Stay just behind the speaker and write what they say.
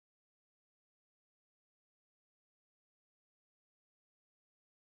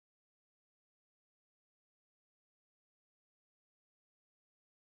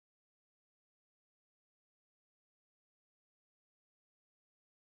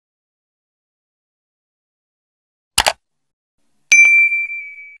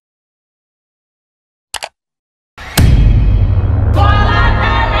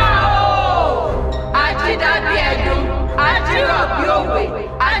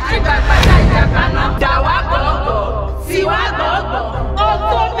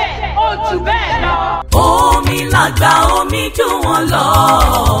jù wọ́n lọ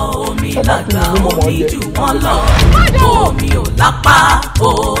omi lágbà omi jù wọ́n lọ omi ò lápá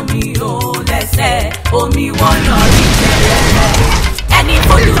omi ò lẹ́sẹ̀ omi wọ́n yọrí tẹ̀rẹ̀ ẹni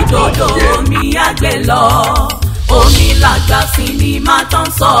folúdodo omi àgbẹ̀ lọ omi lágbà sinimá tán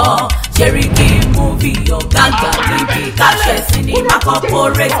sọ Cherokee movie ọ̀gágbà níbi káṣẹ́ sinimá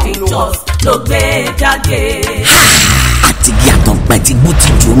corporate pictures ló gbé jáde. Àtìgí àtọ̀pẹ́ ti gbó ti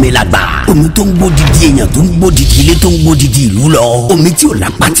ju omi lágbà. Omi tó ń gbódìdí èèyàn tó ń gbódìdí ilé tó ń gbódìdí ìlú lọ. Omi tí ò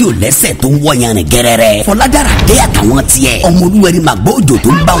lápá tí ò lẹ́sẹ̀ tó ń wọ̀nyàn rìn gẹ́rẹ́rẹ́. Fọládára dé àtàwọn tiẹ̀. Ọmọ olúwẹ̀rí màgbọ́ òjò tó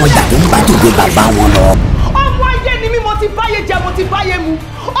ń bá wọn jà tó ń bá tòde bàbá wọn lọ. Ọmọ ayé ni mí mo ti báyé jẹ mo ti báyé mu.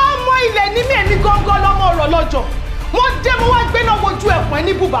 Ọmọ ilẹ̀ ni mí ẹni gángan lọ́mọ ọ̀rọ̀ lọ́jọ́. Mo dé mo wá gbéná wojú ẹ̀pọ̀n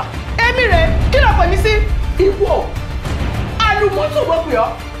ẹni bùbá. Èmi rè kí ló pè mí sí? Ikú o. Àlùmọ́tò mo pè ọ́.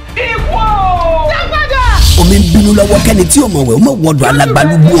 Ikú o. Dágbádá. Omi ń bínú lọ́wọ́ kẹ́ni tí ọmọ wẹ̀ ọmọ wọ́dọ̀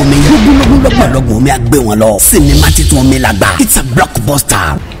alágbálúgbú omi lógúnlógún lọ́gbọ̀lọ́gbọ̀n omi àgbé wọn lọ. Sinimá titun omi lágbà. It's a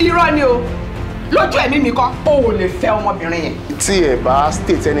blockbuster. Irọ́ ni o. Lójú ẹ̀mí mi kọ́, o ò lè fẹ́ ọmọbìnrin yẹn. Tí ẹ bá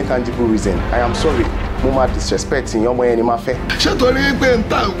state any tangible reason, I am sorry. Mo máa disrespect ìyẹn ọmọ yẹn ni máa fẹ́. Ṣé torí pé n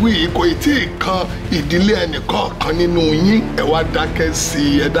tà wí kò tí ì kan ìdílé ẹnìkan kan nínú yín ẹ wá dákẹ́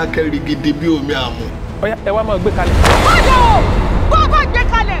sí ẹ dákẹ́ rigidi bí omi àmú. Ọ̀yá ẹ wá máa gbé kalẹ̀. Bọ́dọ̀ bó bá gbé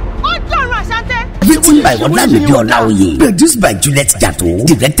kalẹ̀ ó dọ̀rùn àṣàntẹ́. Written by Olamide Olaoye, produced by Juliet Jatto,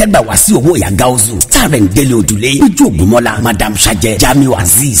 directed by Wasiu Owoya-Gauzu, starring Dele Odule, Biju Ogunmola, Madam Saje, Jamiu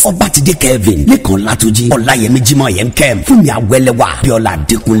Azeez, Obatide Kevin, Lekan Latuji, Ọláyẹmí Jimoh Nkem, Funmi Awelewa, Biola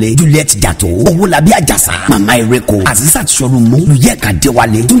Adekunle, Juliet Jatto, Owolabi Ajasa, Mama Ereko, Azizat Sorumu, Luyeka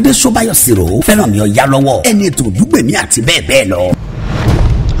Adewale, Tunde Sobayo Siro, Fẹ́rànmi Ọ̀yálọ́wọ́, ẹni ètò Olúgbèmí àti bẹ́ẹ̀ bẹ́ẹ̀ lọ.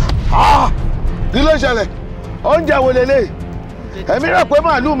 Kí ló ṣẹlẹ̀? Oúnjẹ wo lélẹ̀? Èmi rẹ̀ pé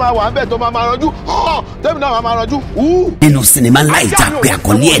màálù máa wà ńbẹ̀ tó máa rọjú. Tẹ́mi náà máa rọjú. Nínú sinimá ńlá ìta pé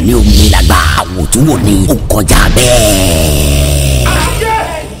àkọlé ẹ̀ ní omi lágbà, àwòtúnwò ni ó kọjá bẹ́ẹ̀.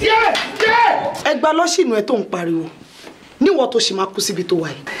 Ẹ gba lọ́ṣìnù ẹ tó ń pariwo níwọ̀n tó ṣì máa kú síbi tó wà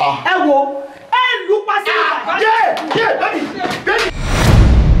yìí. Ẹ wo ẹ lù pàṣẹ.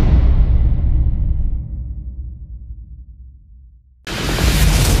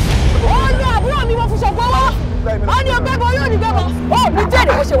 Ó ní ọgbẹ́ bọ yóò ní gbẹ́ bọ. Ó ní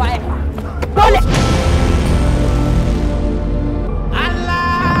jẹ́rìí bó ṣe wà ẹ̀. Lọ́lẹ̀.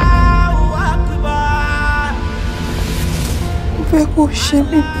 Allahu Akbar. Mo fẹ́ kó ṣe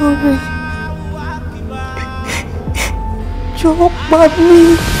mí lóore. Jọ̀ọ́ pa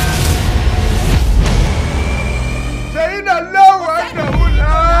mí. Sayyidina Allahu annahu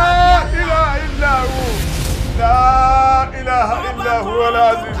la ilaha illa hu. La ilaha illa huwa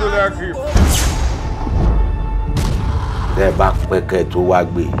al-azizul hakim. Tẹ́ bá pẹ́ kẹ́ tó wá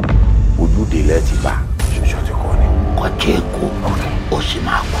gbé ojúde lẹ́ ti bá ṣoṣo ti kọ́ ni. Kọjá èkó ó sì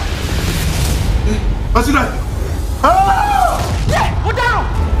máa kọ́. Ọ̀sílẹ̀. Ó dáhùn.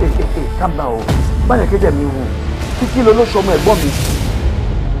 Calm down o. Báyọ̀ kéde mi wù. Kíkí ló ló ṣọmọ ẹ̀gbọ́n mi.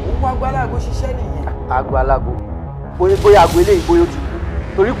 Òun agbálago ṣiṣẹ́ nìyẹn. Agbálago. Bóyá aago eléyìí bóyá ó ti kú.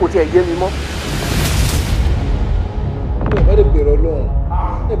 Torí kò tiẹ̀ yé mi mọ́. Ẹ bá lè bèrè Ọlọ́run.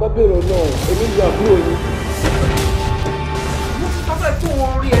 Ẹ bá bèrè Ọlọ́run. Èmi ń lo àbúrò yín. Fẹ́ tún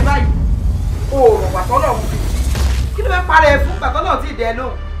wọn rí ẹ báyìí oòrùn pàtó náà wù kí ló fẹ́ parẹ́ fún pàtó náà tí ì dẹ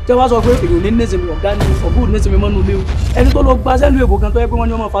lóhùn. Tí wọ́n sọ pé èrò ní nẹ́sìmí ọ̀gá ni ọ̀gbọ́n nẹ́sìmí mọ́nú ilé o ẹni tó lọ gba sẹ́lú èbò kan tó yẹ pé wọ́n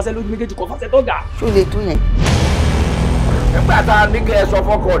ní ọmọ fasẹ́ lójú méjèèjì kọ́ fasẹ́ tó ga. Ṣó lè tún yẹn? Nígbà tá a ní kẹ́ ẹ sọ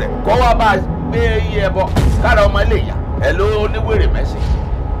fọ́kọ rẹ̀ kọ́ wá bá gbé iye ẹbọ kára ọmọ lè yá ẹ ló níwèrè mẹ́sìn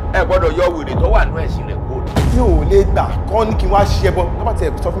ẹ gbọ́dọ̀ yọ wèrè tó wà nú ẹ̀sìn rẹ̀ kó. Mi ò lè gbà kọ́ ní kí n wá ṣe ẹbọ lọ́pàá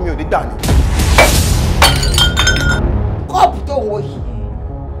tẹ̀ sọ fún mi ò lè gbà ni. Kọ́ọ̀pù tó wọ yìí,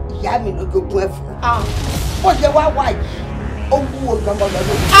 ìyá mi ló jogún ẹ fún. Ó ṣe wá wá yìí, ó wúwo gbọmọ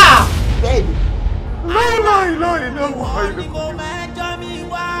lọ́dún. Bẹ́ẹ̀ ni. Láìláìláì lọ́wọ́ ilé kò ní.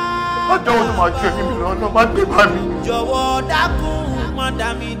 Ọjọ́ wo ló máa jẹ́ kí mi lọ́nà máa gbé bá mi? Jọ̀wọ́ dákun má dá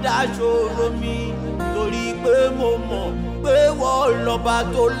mi dá ṣòro mi torí pé mo mọ̀ pé wọ́n lọ́ba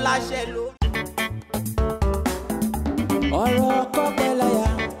tó láṣẹ lórí. Ọ̀rọ̀ kọ́pẹ́ láyà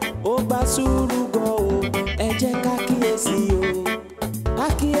ó gba sùúrù gan o ẹ jẹ́ ká kíyèsí o ká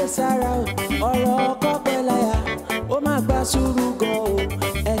kíyèsára o ọ̀rọ̀ kọ́pẹ́ láyà ó má gba sùúrù gan o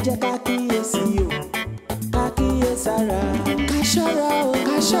ẹ jẹ́ ká kíyèsí o ká kíyèsára ká ṣọ́ra o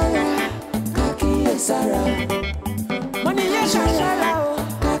ká ṣọ́ra ká kíyèsára mo ní yẹ ká ṣọ́ra o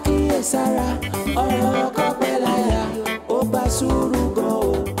ká kíyèsára ọ̀rọ̀ kọ́pẹ́ láyà ó gba sùúrù gan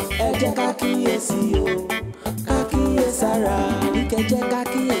o ẹ jẹ́ ká kíyèsí o ká kíyèsára ìkẹjẹ ká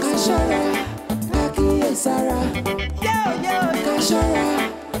kíyèsára ká ṣọ́ra ká kíyèsára ká ṣọ́ra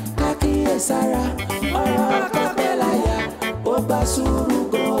ká kíyèsára ọ̀rọ̀ kọ́pẹ́ láyà ó gba sùúrù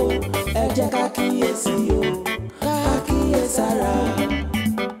gan o ẹ jẹ́ ká kíyèsí o ká kíyèsára. kákíyèsára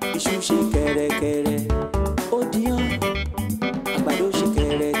iṣu ṣe kẹ̀rẹ̀kẹ̀rẹ̀ ó díyan àgbàdo ṣe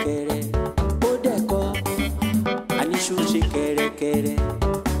kẹ̀rẹ̀kẹ̀rẹ̀ ó dẹ̀kọ àníṣu ṣe kẹ̀rẹ̀kẹ̀rẹ̀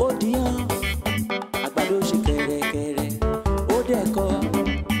ó díyan àgbàdo ṣe kẹ̀rẹ̀kẹ̀rẹ̀ ó dẹ̀kọ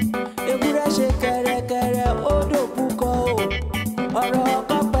ewúrẹ́ ṣe kẹ̀rẹ̀kẹ̀rẹ̀ ó dòbúkọ o ọ̀rọ̀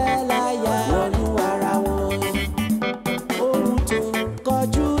ọkọ pẹ́ láyà wọnú ara wọn ohun tó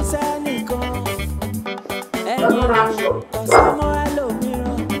kọjú sẹ́nìkan ẹni kò sọ́mọ́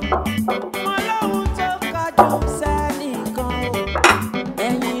ẹlòmíràn ọlọ́run tó kọjú sẹ́nìkan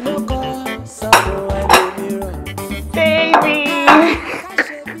ẹ̀yìn ló kọ sọ́dọ̀ ẹlòmíràn. Baby,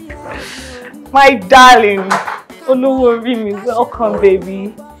 my darling, olówó orí mi, welcome baby.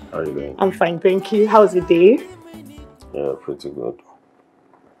 How are you doing? I'm fine, thank you. How's the day? Yeah, pretty good.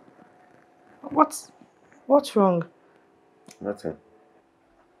 What's wrong? Nothing.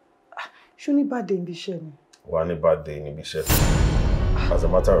 Ṣó ní bad day in the show? One bad day in the show. As a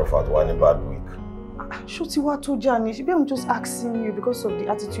matter of fact, one bad week. Ṣó ti wá tó jà ni? I'm just asking you because of the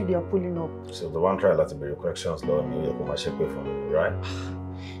attitude you are pulling up. So the one try to be questions, Lord, you come and shape for me, right?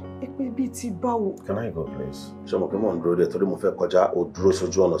 Can I go, please? Show me come on, bro. They told me to koja or draw so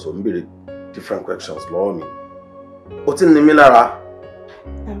join us. So maybe different questions, Lord me. What's in the milara?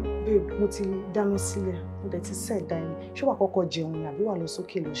 Babe, mo ti dáná sílẹ̀. Mo dẹ̀ ti set down. Ṣé wàá kọ́kọ́ jẹun ni àbí wàá lọ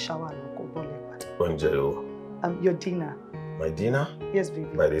sókè lọ shower lọ kó bọ́lẹ̀ padà? Oúnjẹ o. Your dinner. My dinner? Yes,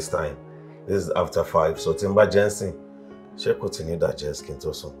 baby. By this time. This is after 5. So timba Jensen. Ṣé kò tí ní digest kí n tó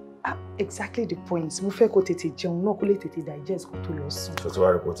sùn? Exactly the point. Mo fẹ́ kó tètè jẹun náà kó lè tètè digest kó tó lọ sùn. So tí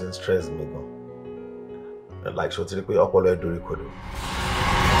wàá reporting stress me gan. Like ṣó ti rí pé ọpọlọ ẹ dorí kodò.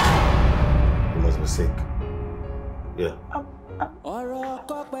 You must be sick. Yeah.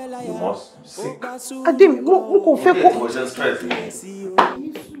 You must be sick. Adé, mo kò fẹ́ kó. Emotion stress me.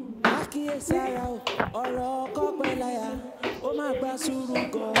 Kákíyèsára ọ̀rọ̀ ọkọ pẹ́ láyà ó máa gba sùúrù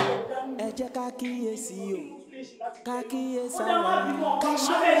gan ẹ jẹ́ kákíyèsí o kákíyèsára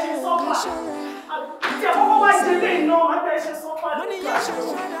káṣọ́ra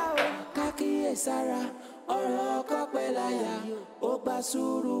kákíyèsára ọ̀rọ̀ ọkọ pẹ́ láyà ó gba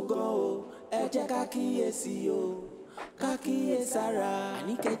sùúrù gan o ẹ jẹ́ kákíyèsí o kákíyèsára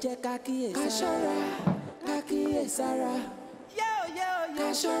àníkẹ́ jẹ́ kákíyèsára kákíyèsára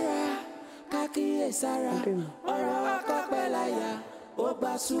káṣọ́ra kákíyèsára ọ̀rọ̀ ọkọ pẹ́ láyà ó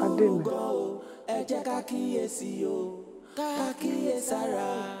gba sùúrù gan o ẹ jẹ́ kákíyèsí o kákíyèsára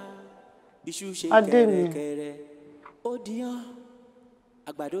iṣu ṣe kẹ̀rẹ̀kẹ̀rẹ̀ ó díyan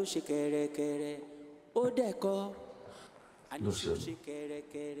àgbàdo ṣe kẹ̀rẹ̀kẹ̀rẹ̀ ó dẹ̀kọ àníṣu ṣe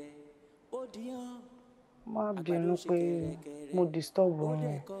kẹ̀rẹ̀kẹ̀rẹ̀ ó díyan. Má bínú pé mo disturb wọn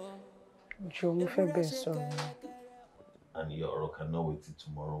jọ mo fẹ́ bẹ́ẹ̀ sọ̀rọ̀. And your cannot wait till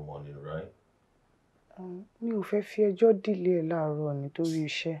tomorrow morning, right? Mi ò fẹ́ fi ẹjọ́ dìlé ẹ̀ láàárọ̀ nítorí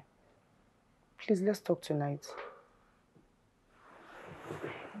iṣẹ́. Please, let's talk tonight.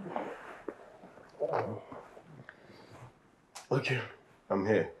 Okay, I'm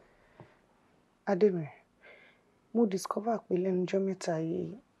here. Adémi, mo discover pé lẹ́nu ọjọ́ mẹ́ta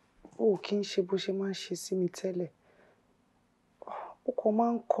yìí, o kì í ṣe bó ṣe máa ń ṣe sí mi tẹ́lẹ̀. O kò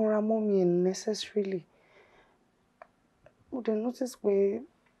máa ń kanra mọ́ mi unnecessarily. Mo dẹ̀ notice pé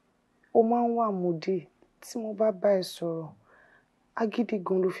o máa ń wà moody tí mo bá bá ẹ sọ̀rọ̀. Agídí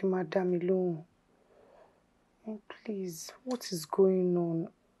gan ló fi máa dá mi lóhùn. Please, what is going on?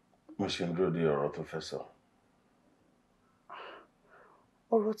 Mo ṣe ń dúró de ọ̀rọ̀ tó fẹ́ sọ.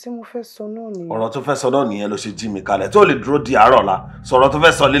 Ọ̀rọ̀ tí mo fẹ́ sọ náà nìyẹn. Ọ̀rọ̀ tó fẹ́ sọ náà nìyẹn ló ṣe jí mi kalẹ̀. Tó lè dúró di àárọ̀ la. Sọ̀rọ̀ tó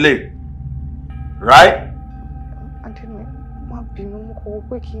fẹ́ sọ lélẹ̀. Right? Adémi, má bínú, mo kọ̀ wọ́n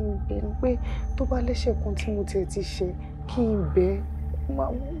pé kí n bẹ̀ ni pé tó bá lẹ́ṣẹ̀ kan tí mo tiẹ̀ ti ṣe kí n bẹ̀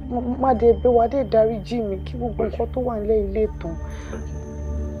má dé bẹ̀ wá dé dáríjì mi kí gbogbo nǹkan tó wà nílẹ̀ ilé tán.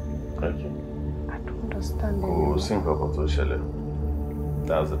 Thank you. I don't understand. Kò sí nǹkan kan tó ṣẹlẹ̀.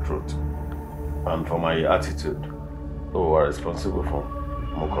 That's the truth. And for my attitude, you are responsible for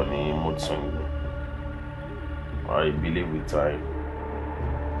mo kàn ní mood swing. I believe with time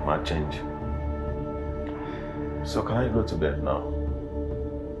might change. So can I go to bed now?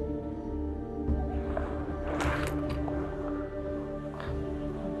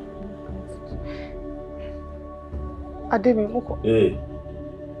 Adémi, mo kọ. Hey,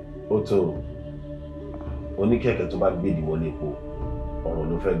 Otto. Oníkẹ̀kẹ́ tó bá gbé ìwọlé epo, ọ̀rọ̀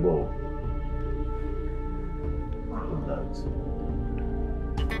ló fẹ́ gbọ́ o. Good night.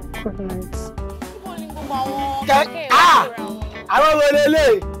 Good night. Àwọn ọmọ ilé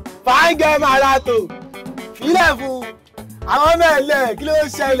fàáńgẹ́ màrátò fílẹ̀ fún àwọn mẹ́lẹ̀ kí ló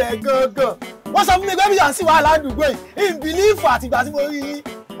ṣẹlẹ̀ gangan. Wọ́n sọ fún mi gómìnà sí wàhálà àdúgbò yìí ìbílífù àtìgbà tí mo rí yín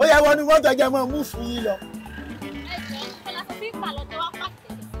ó yẹ wọnú mọ́tò ẹgbẹ́ mọ́ mú fún yín lọ.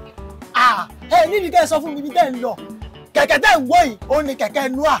 ẹ níbi kẹ́ ẹ sọ fún mi bí tẹ́ ń lọ kẹ̀kẹ́ tẹ́ ń wò yìí ó ní kẹ̀kẹ́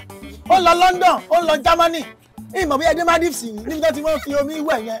Noah ó lọ London ó lọ Germany ìmọ̀ bí ẹdí Maldives yìí níbi tó ti wọ́n fi omi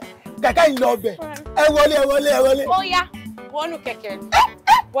wẹ̀ yẹn kẹ̀kẹ́ yìí lọ ọbẹ̀ ẹ wọlé. ó yá wọnú kẹ̀kẹ́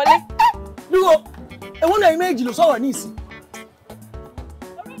wọlé. dúró èwo náà méjì ló sọ̀rọ̀ ní ìsìn.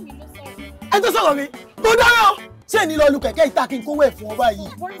 ẹ tó sọ̀rọ̀ mi tó dáná ṣé ní lọ lu kẹ̀kẹ́ ìta kí n kówó ẹ̀ fún ọ báyìí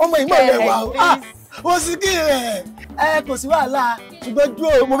ọmọ ìmọ̀ rẹ̀ wà ó sì kí rẹ̀ ẹ kò sí wàhálà ṣùgbọ́n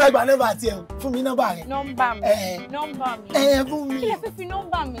dúró mo fẹ́ gba nọ́mbà tiẹ̀ fún mi nọ́mbà rẹ̀. nọ́mbà mi fún mi. kí lẹ fẹ́ fi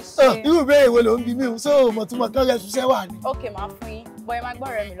nọ́mbà mi ṣe. irú ìbéèrè wo ló ń bi mí o so mọ̀túnmọ̀ kán rẹ̀ ṣiṣẹ́ wà ní. ok máa fún yín bọ́ ẹ máa gbọ́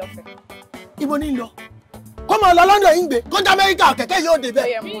ọ̀rẹ́ mi lọ́fẹ̀ẹ́. ibo ní lọ kó mọ lọ London yìí ń gbé kó dá Amẹ́ríkà kẹ̀kẹ́ yóò dé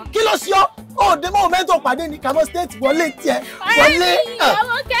bẹ́ẹ̀ kí ló ṣe ọ́ ó dé mọ́ mẹ́tò pàdé ní Kamo State wọlé tiẹ̀ wọlé.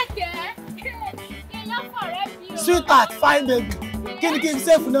 ìyàwó kẹ̀kẹ́ sweetheart fine baby kí n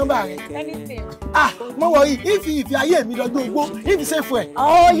save nọ́mbà rẹ. anything. mo worry ìfì ayé mi lọ́jọ́ ogbó ìfì save ẹ̀.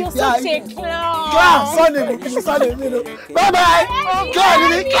 oh you so take clown. clown sunday mo kìí sunday mi lo bye bye clown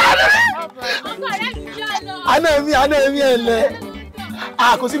ni àná mi ẹ̀ lẹ̀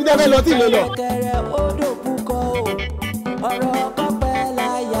kò síbi tẹ́ fẹ́ lọ tí ì lọ lọ.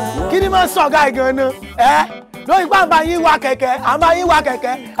 kí ni máa ń sọ ọ̀gá ìgan náà lórí ipá àmà yín wa kẹ̀kẹ́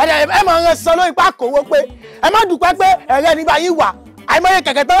ẹ máa ń rán sọ lórí ipá kòwó pé ẹ má dúpẹ́ pé ẹ̀rẹ́ nígbà yín wà àìmọye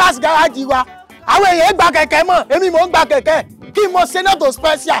kẹ̀kẹ́ tó wá sí gáràjì wa àwọn èèyàn gba kẹ̀kẹ́ mọ̀ èmi mò ń gba kẹ̀kẹ́ kí mo ṣe náà tó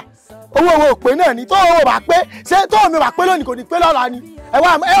special owó pé náà ni tó owó bá pé ṣé tó omi bá pé lónìí kò ní pé lọ́la ni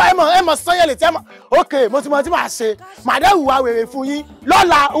ẹ mọ̀ sanyẹ̀ lè tẹ́ mọ̀ ok mo ti mọ̀ tí màá ṣe màdẹ́wù wa wèrè fún yín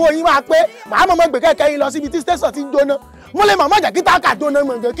lọ́la owó yín máa pé màá mọ̀ gbé kẹ̀kẹ́ yín lọ síbi tí station ti ń jóná mo lè mọ̀ mọ̀jà kí táàkà jóná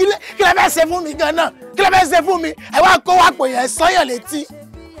mọ̀ gan kí lẹ fẹ́ ṣe fún mi gan náà kí lẹ fẹ́ ṣe fún mi ẹ wá kó wá pò yẹn sanyẹ̀ létí.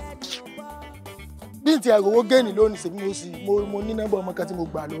 bí n ti ẹ̀rọ owó géènì lónìí ṣèbí mo ní nọ́mbà ọmọ kan tí mo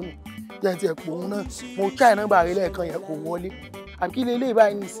gbà lónìí jẹ́ ti ẹ̀pọ̀ òun náà mo try nọ́mbà rẹ lẹ́ẹ̀kan yẹn kò wọlé àbí kí lélẹ́yìí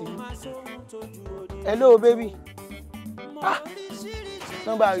báyìí ní ìsìn. hello baby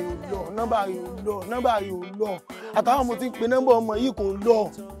nọ́mbà rẹ ò lọ àtàwọn mo ti ń pe nọ́mbà ọmọ yìí kò lọ.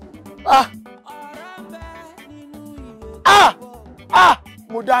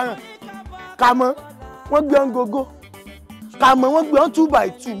 mo dáràn kàmọ́ wọ́n gbé ọ́n gógó kàmọ́ wọ́n gbé ọ́n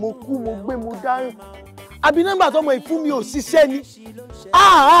 2x2 mo kú mo gbé mo dáràn àbí nọ́mbà tọmọ ìfún mi ò ṣiṣẹ́ ni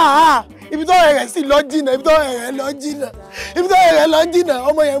ibi tó rẹ̀ sí lọ jìnà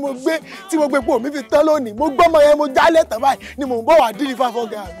ọmọ yẹn mo gbé tí mo gbé pò mí fi tán lónìí mo gbọ́ ọmọ yẹn mo jálẹ̀ tán báyìí ni mò ń bọ̀ wá dírí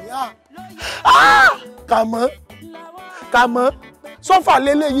fáfọ́gà mi kàmọ́ sọ́fà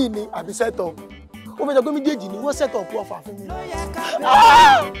lélẹ́yìí ni àbí sẹ́tọ̀ ó fẹ́ jọ pé méjèèjì ni wọ́n set up ọfà fún mi.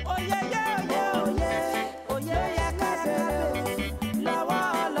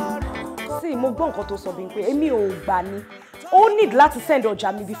 sí mo gbọ́ nǹkan tó sọ bí pé èmi ò gbà ní ó need láti send ọjà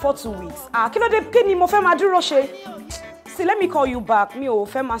mi before 2 weeks kí ló dé kí ni mo fẹ́ máa dúró ṣe see let me call you back mi ò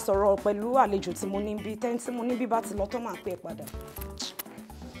fẹ́ máa sọ̀rọ̀ pẹ̀lú àlejò tí mo ní bí tẹ́ni tí mo ní bí bá ti lọ tó máa pè é padà.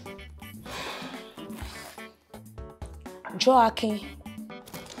 jọ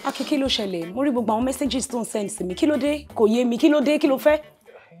Akin kí ló ṣẹlẹ̀ mo rí gbogbo àwọn messages tó ń send sí mi kí ló dé kò yé mi kí ló dé kí ló fẹ́.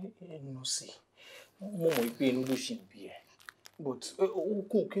 ẹnu sí mo mọ̀ pé inú ló ṣì ń bí ẹ but ó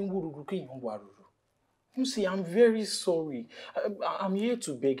kò kí n wúrúurú kí èèyàn wà rúru. You see, I'm very sorry. I'm here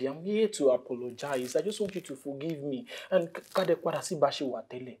to beg you. I'm here to apologize. I just want you to forgive me and kade padà sí bá ṣe wà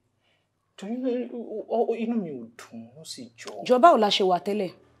tẹ́lẹ̀. Inú mi ò dùn ó sì jọ. Jọba ò la ṣe wà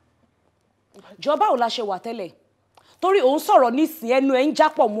tẹ́lẹ̀. Torí òun sọ̀rọ̀ nísìn ẹnu ẹ̀ ń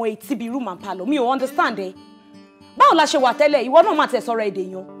jápọ̀ mọ́ etí bí room and parlour. Mi ò understand ẹ. Báwo la ṣe wà tẹ́lẹ̀? Ìwọ náà máa tẹ̀ sọ̀rọ̀ èdè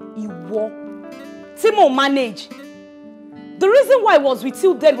yan. Ìwọ tí mo manage. The reason why I was with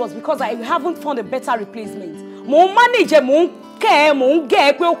you then was because I haven't found a better replacement. Mo manage ẹ, mo ń kẹ́ ẹ, mo ń gẹ́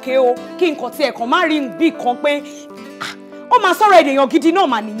ẹ pé okay o, kí n kàn tí ẹ kàn má rí bí kan pé ó máa sọ̀rọ̀ èdè yan gidi náà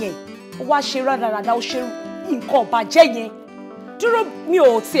mà nìyẹn. Ó wá ṣe rádaràda, ó ṣe nǹkan ọ̀bàjẹ́ yẹn. Dúró mi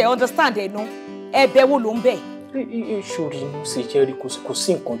ò tiẹ̀ understand ẹ̀ náà. Ẹ̀bẹ̀ wo ló ń bẹ̀? Ṣòrí mo sì jẹ́rìí kò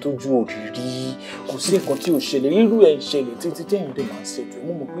sí nǹkan tó ju òrìrí, kò sí nǹkan tí ò ṣẹlẹ̀, irú ẹ̀ ń ṣẹlẹ̀ títí tẹ́yìn dẹ̀ máa ń ṣètò.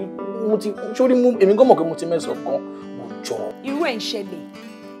 Mo mọ̀ pé mo ti ṣòrí èmi gan mọ̀ pé mo ti mẹ́sàn kan mo jọ. Irú ẹ̀ ń ṣẹlẹ̀,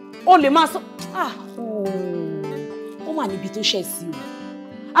 o lè máa sọ, ó wà níbi tó ṣẹ̀ sí o.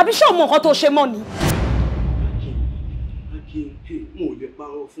 Àbí ṣé o mọ nǹkan tó ṣe mọ́ ni? Mo ò lè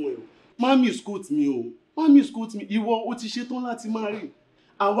parọ́ fún ẹ o. Má misquote mi o, má misquote mi. Ìwọ o ti ṣetán láti máa rí.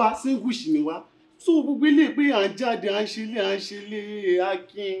 Àwa single ni wá. So gbogbo ilé pé à ń jáde à ń ṣe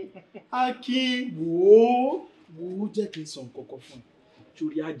Akin wò ó jẹ́ kí n sọ nǹkan kan fún ẹ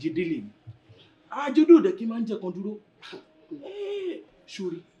sórí ajédélé mi ajédé òde kí n máa ń jẹ́ kan dúró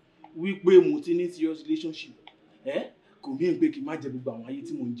sórí wípé mo ti ní serious relationship kò mí pé kí n má jẹ gbogbo àwọn ayé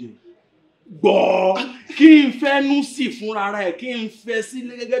tí mo ń jẹ gbọ́ kí n fẹ́ nú sí fúnra rẹ̀ kí n fẹ́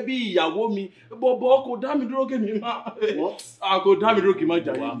sílé gẹ́gẹ́ bí ìyàwó mi bọ̀bọ̀ kò dá mi dúró kí mi má kò dá mi dúró kí n má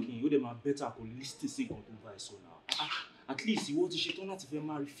jà yìí. Akin ó dẹ̀ máa bẹ́tà kò lísítì sí nǹkan tó bá ẹ sọ náà at least ìwọ ti ṣetán láti fẹ́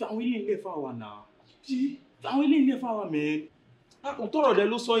máa rí fi àwọn ilé ilé fáwa náà àwọn ilé ilé fáwa mẹ́rin àkùntọ̀rọ̀ dẹ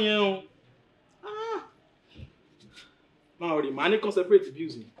ló sọ yẹn o. máa rí màá ní kan separate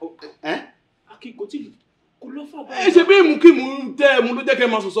bills ni. Akin kò tí kò lọ́ fà báyìí. ẹ ṣe bí mú kí mú tẹ́ mú ló jẹ́ kẹ́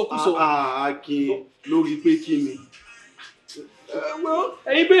máa sọ̀sọ́ kú sọ. Akin lórí pé kí ni.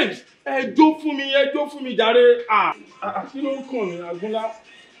 Ẹ̀yin babes ẹ jó fún mi jàre kí ló ń kàn mí àgúnlá.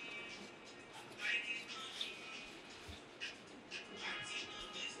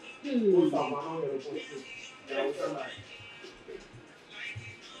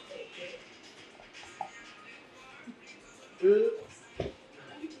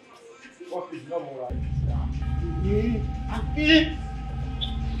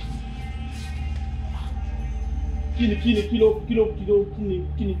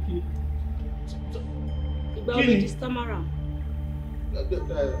 Kíni. Ìgbà wo di stamara?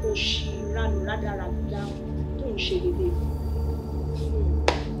 Ó ṣì ránu rádaràdá tó ń ṣe lélẹ̀.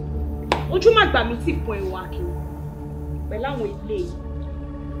 Ojú má gbà mí tí fún ẹwà Akin. Pẹ̀lú àwọn ilé yìí.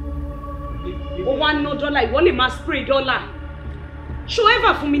 Ó wá ná dọ́là, ìwọ lè máa spray dọ́là. Ṣó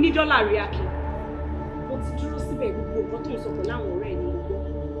ever fún mi ní dọ́là rí Akin? Mo ti dúró síbẹ̀ gbogbo nǹkan tó ń sọ pẹ̀lú àwọn ọ̀rẹ́ ẹni gbọ́.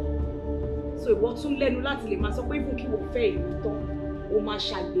 So ìwọ tún lẹ́nu láti lè máa sọ pé ibùn kí wọ́n fẹ́ èmi tán. Ó máa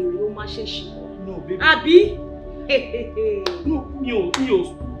ṣàgbèrè, ó máa ṣẹ̀ṣì. Àbí? Mi ò.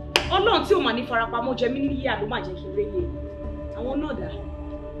 Ọlọ́run tí ò mà ní farapamọ́ jẹ mí níyà ló máa jẹ́ kí n réyè. Àwọn náà dà.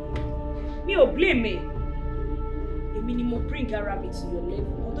 Mi ò blame ẹ̀. Èmi ni mo bring ara mi to your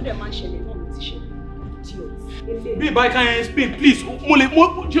level. Ohun tó dẹ̀ máa ń ṣẹlẹ̀ náà ló ti ṣẹlẹ̀. Idiot. Bí ìbá can you speak please mo lè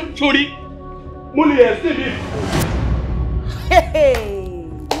ẹ̀sìn mi.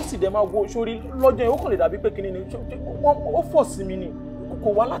 Ó sì dẹ̀ máa wo sórí lọ́jọ́ yẹn ó kàn lè dàbí pé kíní ni ó fọ̀ sí mi ni kò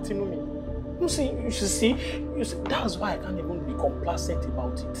wá láti inú mi. You see, that's why I can't even be complacent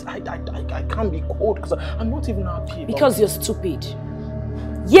about it. I can't be cold because I'm not even happy. Because you're stupid.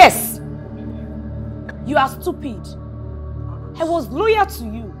 Yes, you are stupid. I was loyal to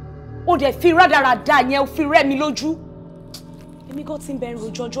you. O dẹ̀ fi rádaràda yẹn o fi rẹ́ mi lójú. Èmi gan ti ń bẹ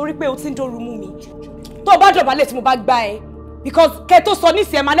rojọ́ orí pé o ti ń dóoru mú mi. Tó o bá dọ̀bálẹ̀ tí mo bá gbá ẹ. Because kẹ́ tó sọ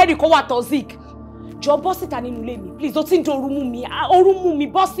nísìnyẹn máa lẹ́rìí kó wà toxic. Jọ bọ́ síta nínú ilé mi. Please, o ti ń dóoru mú mi. Oru mú mi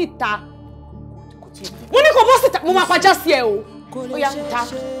bọ́ síta. Mo ní kó bọ́ síta. Mo máa pajá sí ẹ o. Ó yá ta.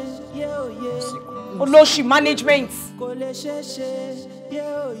 Olóṣì management.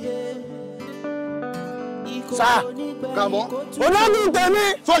 Sá, Kàmọ́. olómi tèmi.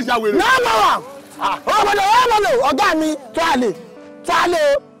 Sọ ìyá wèrè. Náà mọ̀ wá. Ọmọdé ọ̀gá mi tó àlè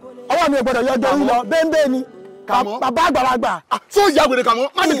o. Ọwọ́ mi ò gbọ́dọ̀ yọjọ́ yín lọ bẹ́ẹ̀ ni. Kàmọ́. Bàbá àgbàlagbà. Sọ ìyá wèrè Kàmọ́.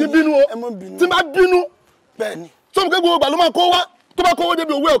 Má ní kí bínú o. Tí má bínú. Bẹ́ẹ̀ni. Sọ mi pé gbogbo ìgbà ló máa kó wá. Tó bá kówó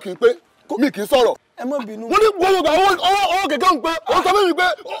débi owó ẹ̀ ò kì í pé mi kì í sọ̀rọ̀. Ẹ má bínú. Mo ní gbogbo ìgbà owó kẹ̀kẹ́ ń pé ó sọ fún mi pé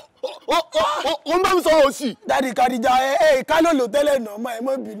ó ń bá mi sọ̀rọ̀ òsì. Dádì Kàdíjà ká ló lò tẹ́lẹ̀ náà mọ́ ẹ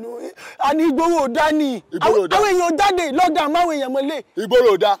má bínú. A ní ìgboro ò dá ni. Ìgboro ò dá. Àwọn èèyàn jáde lọ́gà máwọn èèyàn mọ́lẹ̀. Ìgboro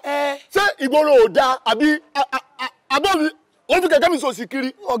ò dá. Ṣé ìgboro ò dá àbí àbọ̀mi ó fi kẹ̀kẹ́ mi sòsì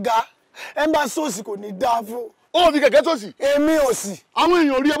kiri? Ọ̀gá ẹ bá sòsì kò ní dáa fún. Ó fi kẹ̀kẹ́ sòsì. Èmi ò sì. Àwọn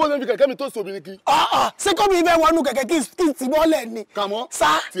èèyàn rí ẹbọ́ tó fi kẹ̀kẹ́ mi tó sòbí ni kí. Ṣé kọ́ mi fẹ́ wọnú kẹ̀kẹ́ kí n tì bọ́lẹ̀ ni? Kàmọ́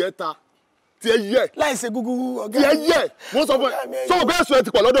Sá. Tiẹ̀ ta. Tiẹ̀ yẹ. Láì ṣe gúgúrú ọ̀gá. Tiẹ̀ yẹ. Mo sọ fún ẹ. Sọ pé ẹ̀sùn ẹ ti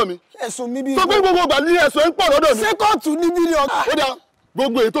pọ̀ lọ́dọ̀ mi. Ẹ̀sùn mi bí. Sọ pé gbogbo ìgbà ní ẹ̀sùn ẹ ń pọ̀ lọ́dọ̀ mi. Ṣé kóòtù níbí ni ọ̀gá? Ó dáa.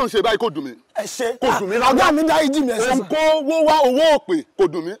 Gbogbo èyí tó ń ṣe báyìí kò dùn mí. Ẹ ṣe. Kò dùn mí rárá. Ọ̀gá mi dá ìjì mi ẹ ṣe sà. Òǹkó owó wá owó òpè kò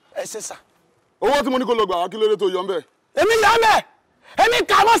dùn mí. Ẹ ṣe sà. Owó tí mo ní kó lọ gbà wá kí ló dé tó yọ ń bẹ̀. Èmi yà mẹ́. Èmi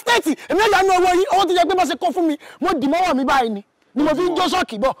kà mọ́ stéètì. Èmi yà nú owó yín. Owó tó jẹ́ pé bá ṣe kó fún mi. Mo dì mọ́wọ́ mi báyìí ni mo fi ń jó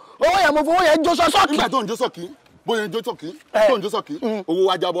sọ́ọ̀kì bọ̀. Owó yẹn mo fowó yẹn jó sọ́ọ̀kì. Nígbà tó ń jó sọ́ọ̀kì bóyá ń jó sọ́ọ̀kì tó ń jó sọ́ọ̀kì owó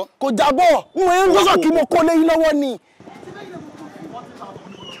wa jábọ́. Kò jábọ̀. Mo ń jó sọ́ọ̀kì mo kó lé yín lọ́wọ́ ni.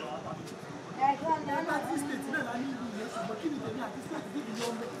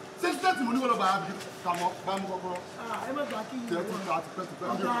 Ṣé stéètì mo ní kó lọ gbà á bí Kàmọ́ bá mú kọ́kọ́rọ́. Ẹ má gbà kí n yẹ wọ́n.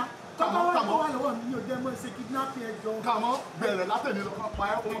 Kàmọ́ wà lọ́wọ́ mi yóò jẹ́ mọ́ ṣe kidnapping ẹjọ́. Kàmọ́ bẹ̀rẹ̀ látẹ̀lé lọ pa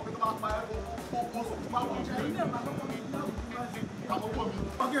ẹ́ ọmọ pé tó bá pa ẹ́ kó sọ fún báwọn ọ̀jẹ̀. Kàmọ́ kọ́ mi. Kàmọ́ kọ́ mi.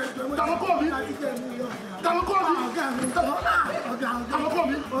 Kàmọ́ kọ́ mi. Kàmọ́ kọ́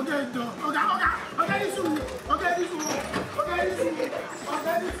mi. Ọ̀gá ní sùúrù. Ọ̀gá ní sùúrù. Ọ̀gá ní sùúrù.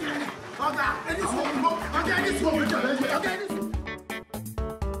 Ọ̀gá ní sùúrù. Ọ̀gá ní sùúrù. Ọ̀gá ní sùúrù. Ọ̀gá ní sùúrù.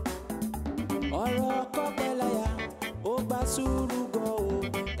 Ọ̀rọ̀ kọ́pẹ́ láyà ó gba sùúrù gan o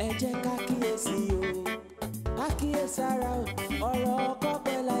ẹ jẹ́ ká kíyèsí o ká kíyèsára o ọ̀rọ̀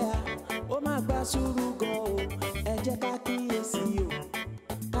kọ́pẹ́ láyà ó má gba sùúrù gan o ẹ jẹ́ ká kíyèsí o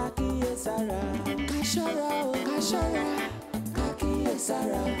ká kíyèsára. ṣọ́ra o ká ṣọ́ra ká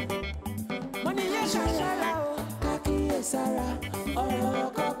kíyèsára. Mo ní yẹ ká ṣọ́ra o ká kíyèsára. Ọ̀rọ̀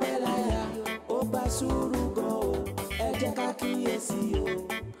ọkọ pẹ́ láyà ó gba sùúrù gan o. Ẹ jẹ́ ká kíyèsí o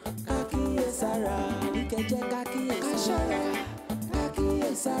ká kíyèsára. Ìkẹjẹ́ ká kíyèsára. Ká ṣọ́ra ká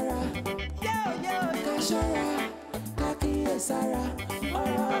kíyèsára. Ká ṣọ́ra ká kíyèsára.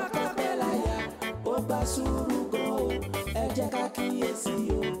 Ọ̀rọ̀ ọkọ pẹ́ láyà ó gba sùúrù gan o. Ẹ jẹ́ ká kíyèsí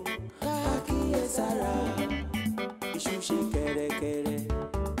o ká kíyèsára. Iṣu ṣe kẹ̀rẹ̀kẹ̀rẹ̀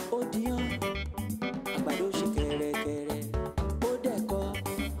ó díyan, àgbàdo ṣe kẹ̀rẹ̀kẹ̀rẹ̀ ó dẹ̀kọ.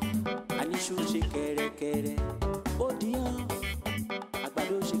 Àníṣu ṣe kẹ̀rẹ̀kẹ̀rẹ̀ ó díyan,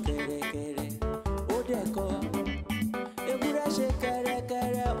 àgbàdo ṣe kẹ̀rẹ̀kẹ̀rẹ̀ ó dẹ̀kọ. Ewúrẹ́ ṣe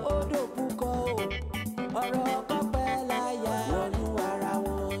kẹ̀rẹ̀kẹ̀rẹ̀ ó dòbúkọ o. Ọ̀rọ̀ ọkọ pẹ́ láyà wọnú ara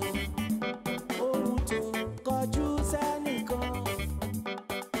wọn. Ohun tó kọjú sẹ́nìkan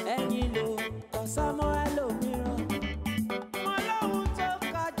ẹ̀yìn ló kọ sọ́mọ́ ẹlòmíràn. Mo lóhun tó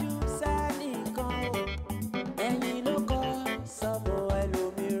kọjú sẹ́nìkan o ẹ̀yìn ló kọ sọ́mọ́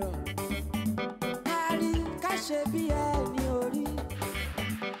ẹlòmíràn. Kárí ká ṣe bí ẹni orí,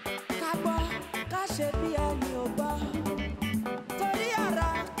 ká gbọ́ ká ṣe bí ẹni ò gbọ́. Torí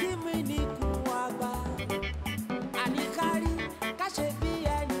ọ̀rọ̀ kí mi nìkún àgbà. Àní kárí ká ṣe bí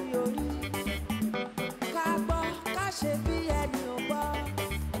ẹni orí, ká gbọ́ ká ṣe bí ẹni ò gbọ́.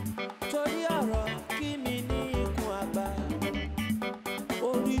 Torí ọ̀rọ̀ kí mi ní ikùn àgbà.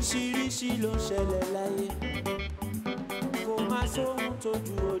 Oríṣiríṣi ló ń ṣẹlẹ̀ láyé, kò má sóhun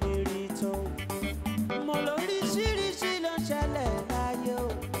tójú onírí tán o. Mo lóríṣiríṣi ló ń ṣẹlẹ̀ láyé o,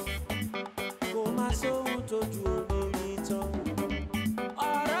 kò má sóhun tójú onírí tán o.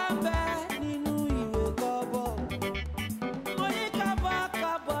 Ọ̀rọ̀ ń bẹ nínú ìwé kọ́bọ̀, mo ní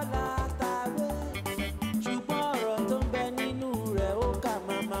kọ́bọ̀kọ́bọ̀ látàwé, ṣùgbọ́n ọ̀rọ̀ tó ń bẹ nínú rẹ̀ ó kà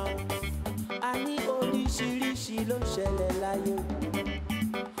máma o. A ní oríṣiríṣi ló ń ṣẹlẹ̀ láyé o,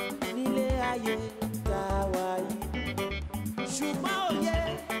 nílé ayé tá a wà yìí. Ṣùgbọ́n òye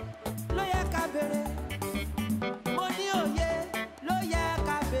ló yẹ ká béèrè, mo ní òye ló yẹ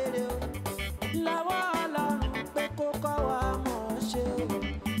ká béèrè o. Lọ́wọ́ Ọlọ́run pé kó kọ́ wa mọ̀ ọ́ ṣe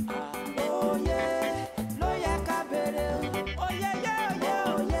o. Òye ló yẹ ká béèrè o. Òye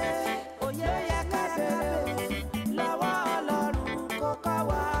òye ló yẹ ká béèrè o. Lọ́wọ́ Ọlọ́run kó kọ́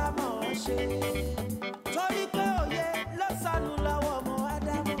wa mọ̀ ọ́ ṣe. Torí pé òye ló sọnù lọ́wọ́ ọmọ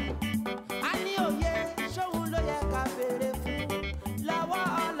Ádámù. A ní òye ṣóhun ló yẹ ká béèrè fún. Lọ́wọ́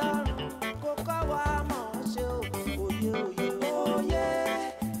Ọlọ́run kó kọ́ wa mọ̀ ọ́ ṣe o. Òye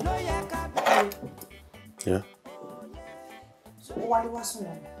ló yẹ ká béèrè. Yeah. So wálé wá sùn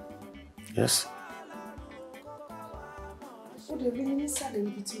wọn. Yes. Ó dẹ̀ rí mi nísàlẹ̀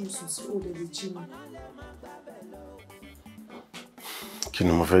níbi tí mo sùn sí, ó dẹ̀ lè jí mi. Kí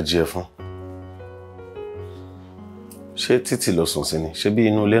ni mo fẹ́ jí ẹ fún? Ṣé títì ló sùn sí ni? Ṣé bí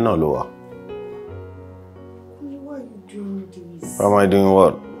inú ilé náà ló wà? Why are you doing this? Why am I doing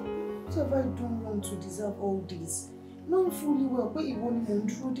what? What have I done wrong to deserve all this? Knowing fully well pé ìwọ ni mò ń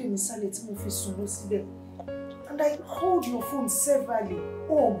dúró dè nísàlẹ̀ tí mo fi sùn lọ síbẹ̀. And I called your phone severally.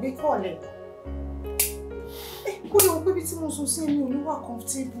 Oh, gbé kọ́ọ̀lẹ̀. Kó lè wọ́n pé bí tí mo sùn sí mi ò ní wà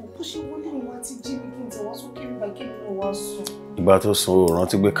comfortable. Bó ṣe wọlé mi wá ti jí mi kí n tẹ̀wọ́ sókè nígbà kí mi ò wá sùn. Ìgbà tó sùn o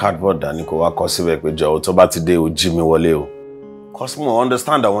rántí gbé cardboard dání kó wá kọ síbẹ̀ pé jọ̀ọ́ tó bá ti dé o jí mi wọlé o. Cause mo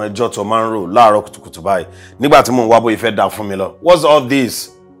understand àwọn ẹjọ́ tó máa ń rò láàárọ̀ kùtùkùtù báyìí nígbà tí mò ń wá bóyá fẹ́ dà fún mi lọ. What's all this?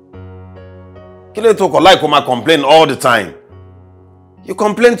 Kí lè tó kọ̀ láì kó máa complain all the time? You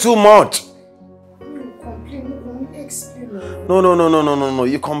complain too much. No.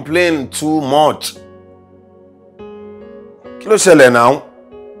 You complain too much. Kí ló ṣẹlẹ̀ náà?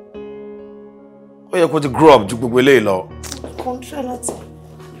 Ó yẹ kó ti grow up ju gbogbo eléyìí lọ. Control láti.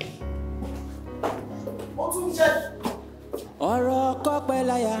 Ó tún jẹ́. Ọ̀rọ̀ ọkọ pẹ́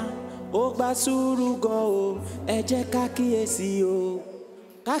láyà ó gba sùúrù gan o. Ẹ jẹ́ ká kíyèsí o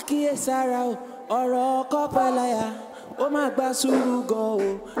ká kíyèsára o. Ọ̀rọ̀ ọkọ pẹ́ láyà ó máa gba sùúrù gan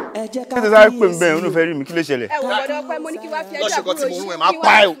o. Ẹ jẹ́ ká kíyèsí o. Ẹ ti sáré pè mí bẹ́ẹ̀, ó fẹ́ rí mi, kí ló ṣẹlẹ̀? Ẹ wò gbọ́dọ̀ pé mo ní kí wá fi ẹjọ́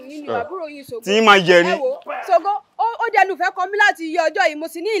àbúrò yín Ṣògo. Tí máa jẹ ni. Ẹ wò Ṣògo ó dẹnu fẹ́ kọ mí láti iye ọjọ́ yìí mo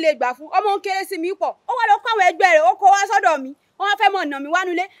sì ní ilé ìgbà fún ọmọ ń kéré sí mi pọ̀. Ó wá lọ kó àwọn ẹgbẹ́ rẹ̀ ó kó wá sọ́dọ̀ mi. Wọ́n fẹ́ mọ̀ ọ̀nà mi wá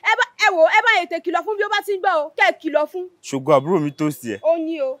nulẹ̀. Ẹ wò ẹ bá ètè kìlọ̀ fún bí ó bá ti ń gbọ́ o. Kẹ́ ẹ kìlọ̀ fún. Ṣògo àbúrò mi tó sí ẹ. Ó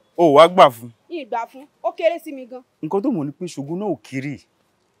ní o. O wá gbà fún. Ìgbà fún. Ó kéré sí mi gan. Nǹkan tó mọ̀ ni pé Ṣògo náà ò kiri.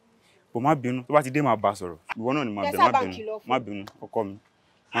 Bò má bínú, tó bá ti dé máa bá sọ̀rọ̀. Ìwọ náà ni máa bẹ̀rẹ̀, má bínú, ọkọ mi.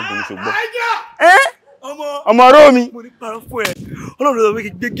 Má bínú Ṣògo. Ọmọ ọ̀rọ̀ mi. Mo ní parọ́ fún ẹ. Ọlọ́run ló sọ pé kí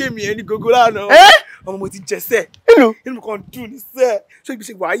gbé géèmì ẹ ní gogo lánàá. ọmọ mo ti jẹsẹ̀ inú mi kan dùn ní sẹ́ẹ̀ ṣé ibi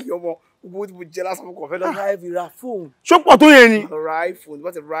ṣe wà á yí ọmọ gbogbo tí mo jẹ lásán mo kàn fẹ́ lọ ra ẹ̀fì ra fóònù. ṣọ́pọ̀ tó yẹ ni. ra iPhone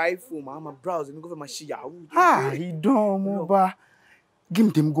bá ti ra iPhone màá máa browse ní kó fẹ́ máa ṣe yahoo. Ìdán ọmọ bá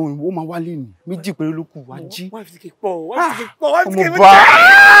gíìmù tèmi gan ó máa wálé ni méjì péré ló kù wá jí. ọmọ bá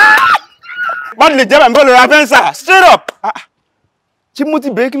bá lè jẹ́ bàmí kọ́ lọ ra fẹ́ǹsà straight up. tí mo ti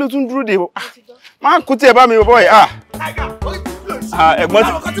bẹ̀rẹ̀ kí ló tún dúró de máa kú tí ẹ bá mi bọ́ ẹ̀. ẹ̀gbọ́n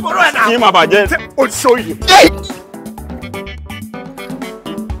tí máa bàjẹ́.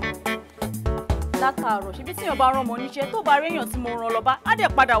 látàárọ̀ ṣebí tí èèyàn bá rán ọmọ níṣẹ́ tó bá réèyàn tí mo rán lọ bá á dẹ̀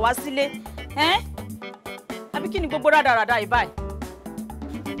padà wá sílé àbí kí ni gbogbo rádaràda yìí báyìí.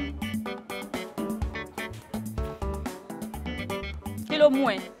 kí ló mú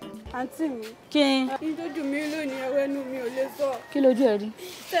ẹ. àǹtí mi. kí n. ìdójú mi lónìí ẹwẹ́nu mi ò lè sọ. kí lójú ẹ rí.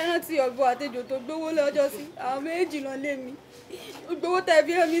 sẹ́yìn tí ọ̀bọ àtejò tó gbówó lọ́jọ́ sí àwọn méjì lọ lé mi gbówó tẹ̀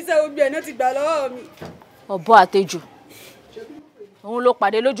fi hàn mí sẹ́ gbogbo ẹ̀ náà ti gbà lọ́wọ́ mi. ọ̀bọ àtejò òun ló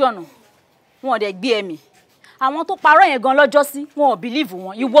pàdé lójú ọ̀nà wọn ò dẹ̀ gbé ẹ̀mí àwọn tó parọ́ yẹn gan lọ́jọ́ sí wọn ò bìlíìfù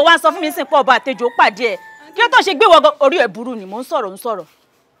wọn ìwọ wá sọ fún mi sí pé ọba àtejò pàdé ẹ kí ló tó ṣe gbé wọ orí ẹ burú ni mò ń sọ̀rọ̀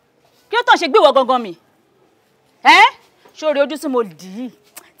kí ló tó ṣe gbé wọ gangan mi sórí ojú tí mo dì í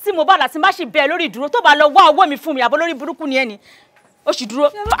tí mo bá là tí n bá ṣe bẹ́ẹ̀ lórí ìdúró tó bá lọ wá owó mi fún mi àbọ̀ lórí burúkú ni ẹni ó sì dúró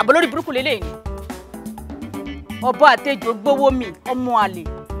àbọ̀ lórí burúkú lélẹ́yìn ni ọba àtejò gbówó mi ọmọ àlè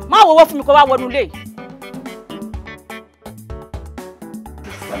má wo owó fún mi kó wá wọnú ilé.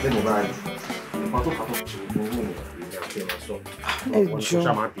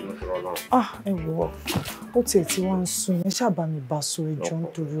 ẹ wò ó tiẹ̀ tí wọ́n ń sún ẹ ṣáàbà mi bá so ẹjọ́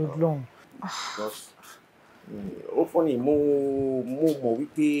nítorí Ọlọ́run. ó fọ́nì mo mọ̀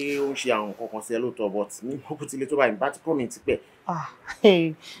wípé ó ń ṣe àwọn nǹkan kan sí ẹ lóòótọ́ but ní kókó tí ilé tó báyìí bá ti kọ́ mi ti pẹ́.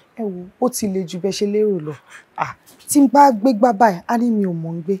 ẹ wò ó ti le ju bẹ́ẹ̀ ṣe lérò lọ tí n bá gbé gbá báyìí á ní mi ò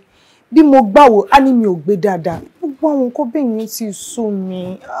mọ̀ ń gbé bí mo gbàwò á ní mi ò gbé dáadáa gbogbo àwọn nǹkan bẹ́ẹ̀ yẹn ti sú mi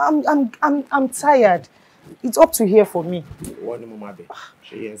I'm tired it's up to here for me. ìwọ ni mo máa bẹ̀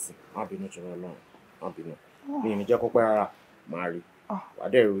ṣe yẹn sìn má bínú tó rọ lọ́rùn má bínú mi ò ní jẹ́ kó pẹ́ rárá máa rí wà á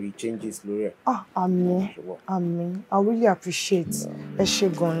dẹ̀ rí changes lórí ẹ̀. àmín I really appreciate ẹ ṣé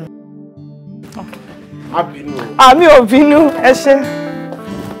gan-an. má bínú o. àmì ò bínú ẹ ṣé.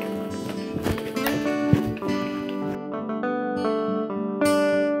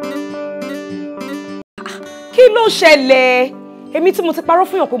 kí ló ṣẹlẹ̀ èmi tí mo ti parọ́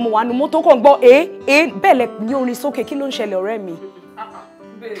fún yàn pé mo wà nù mọ́tò kàn gbọ́ bẹ́ẹ̀ lẹ ní orin sókè kí ló ń ṣẹlẹ̀ ọ̀rẹ́ mi.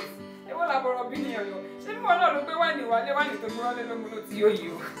 bẹ́ẹ̀ èwo làbọ̀rọ̀ bí nìyẹn yọ ṣé bí wọn náà ló gbé wáìnì wálé wáìnì tó gbé wálé lómú ló ti yóò yìí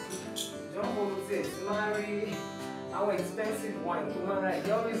o. ìjọba mo ti ẹ̀ ti máa ń rí àwọn expensive wine tó máa ń ra it's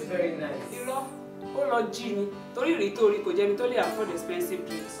always very nice. irọ́ ó lọ jí ni torí ìrì tó rí kò jẹ́ni tó lè afford expensive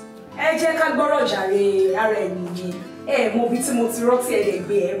drinks. ẹ jẹ́ ká gbọ́rọ̀ jàre ara ẹ̀ nìyẹn mo bí tí mo ti rántí ẹ̀ lè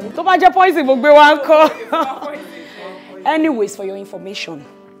gbé ẹ mú. tó bá jẹ́ poison mo gbé wá ń kọ́. Anyways, for your information,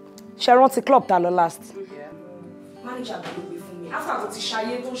 ṣé rántí club ta lọ last. Manager gbọ́dọ̀ gbé fún mi. After tó ti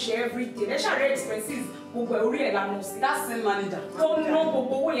ṣayé tó ṣe everything, ẹ ṣàrẹ́ expenses gbogbo ẹ̀ orí ẹ̀ lánàá sí. That same manager. Tó ń ná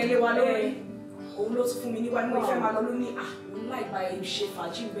gbogbo owó yẹn lé wa lórí. Òun ló tún fún mi níwájú mo ìfẹ́ máa lọ ló ní òun láì bá ẹ ṣe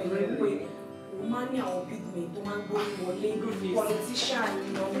fàájì bẹ́ẹ̀ yẹn pé òun máa ní àwọn big men tó máa ń gbórí wọlé politician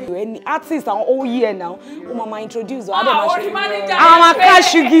ẹni artist àwọn OEN náà ó máa introduce ọ adé máa ṣe àwọn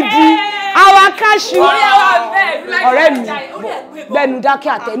akáṣu gidi àwọn akáṣu ọ̀rẹ́ mi gbẹnu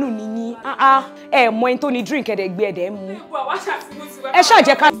dákẹ́ àtẹnu nìyí ẹ mọ ẹni tó ní drink ẹ̀dẹ̀ gbé ẹ̀dẹ̀ mú ẹ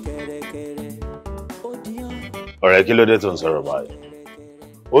ṣàjẹ́ ká. ọ̀rẹ́ kí ló dé tó ń sọ̀rọ̀ báyìí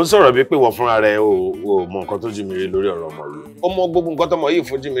ó ń sọ̀rọ̀ bí pé wọ́n fúnra rẹ̀ ò mọ nǹkan tó jú mi rí lórí ọ̀rọ̀ ọmọ yìí ó mọ gbogbo nǹkan tọmọ yìí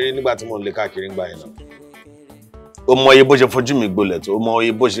fojú mi rí nígbà tí mo ń lé káàkiri ń gbà yẹn náà ó mọ iye bó ṣe fojú mi gbolẹ̀ tó ó mọ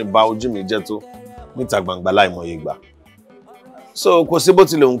iye bó ṣe bà ojú mi jẹ́ tó níta gbangba láìmọye ìgbà so kò sí bó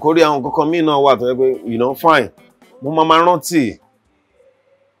tilẹ̀ ń kórí àwọn kankan míì náà wà tó yẹ pé you know fine mo máa rántí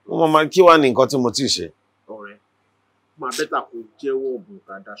mo máa kí wá ní nǹkan tí mo ti ṣe. ọ̀rẹ́ máa bẹ́tà kó jẹ́wọ́ ọ̀bùn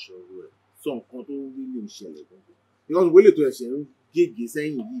ká dáṣọ ọ̀rọ̀ ẹ̀ sọ nǹkan tó rí lè ṣẹlẹ̀ gbọ́ngàn because wọlé tó ẹ̀ṣẹ̀ ń gègé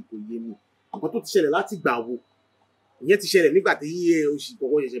sẹ́yìn yìí kò yé mi nǹkan tó ti ṣẹlẹ̀ láti gbà wo ìyẹn ti ṣẹlẹ̀ nígbà tí yíyẹ oṣù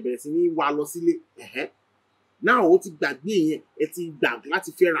kọ̀ọ̀kan ṣẹ̀ṣẹ̀ bẹ̀rẹ̀ sí ní wá lọ sílé náà ó ti gbàgbé yẹn ẹ ti gbà láti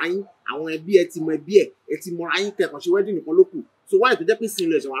fẹ́ ra yín àwọn ẹbí ẹ ti mọ ẹbí ẹ ti mọra yín kẹkàn ṣe wedding nìkan ló kù so wáyé tó jẹ́ pé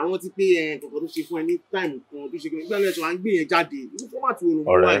sinmi ẹ̀ṣẹ̀ wà rántí pé kọ̀ọ̀kan tó ṣe fún ẹ ní táìmù kan tó ṣe kí nígbà ẹ̀ṣẹ̀ wà ń gbé yẹn jáde irú fọ́màtì wo ló ń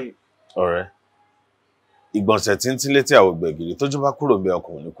wá yẹn. ọ̀rẹ́ ìgbọ̀nsẹ̀ tí ń tí létí àwọn gbẹ̀gìrì tójú bá kúrò ń bẹ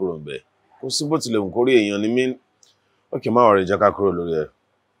ọkùnrin ní kúrò ń bẹ kó sí bó tilẹ̀ ń kórè èèyàn ni mí ókè má ọ̀rẹ́ jẹ́ ká kúrò lórí ẹ̀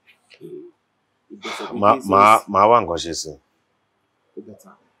máa wá nǹkan ṣe sí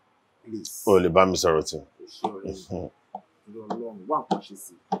o lè bá mi sọ̀rọ̀ tí. Ọlọ́run wá nǹkan ṣe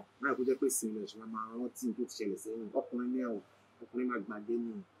sí náà kó jẹ́ pé sinmi ẹ̀ṣẹ̀ máa rántí tó ti ṣẹlẹ̀ sẹ́yìn ọkùnrin ní ẹ̀wọ̀n ọkùnrin máa gbàgbé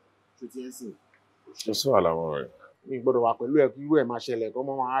ní tó ti ẹ̀ sìn Ó sọ àlàmọ́ rẹ̀. Mi gbọ́dọ̀ wà pẹ̀lú ẹ kí irú ẹ̀ máa ṣẹlẹ̀ kọ́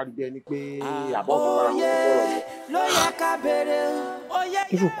mọ́ máa rí bí ẹni pé àbọ̀ kan lára wọn sọ̀rọ̀.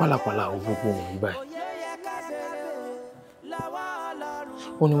 Irú pálapàla ò gbogbo òun gbà ẹ́.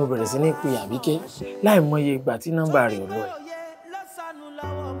 Ó ní mo bẹ̀rẹ̀ sí ní pé Àbíkẹ́ láì mọye ìgbà tí nọ́mbà rẹ̀ ò lọ ẹ̀.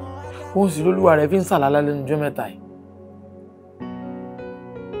 Òun sì lólúwa rẹ̀ fi ń sàlálá lẹ́nu ọjọ́ mẹ́ta ẹ̀.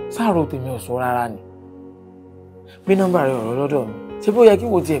 Sáàrò tèmi ò sọ rárá ni. Bí nọ́mbà rẹ̀ ọ̀rọ̀ lọ́dọ̀ mi, ṣé bó yẹ kí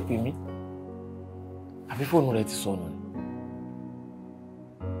wo tiẹ̀ pè mí? Àbí fóònù rẹ̀ ti sọnù ni?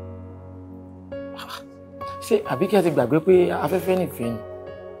 Ṣé Àbíkẹ́ ti gbàgbé pé afẹ́fẹ́ nìfẹ́ ni?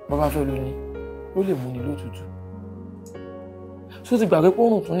 Bọ́bá fẹ́ ló ní, ó lè mú ni lótùtù. Ṣó ti gbàgbé pé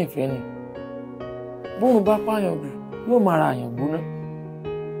òrùn tún nìfẹ́ ni? Bóòrùn bá pààyàn jù, yóò máa ra àyàn gbóná.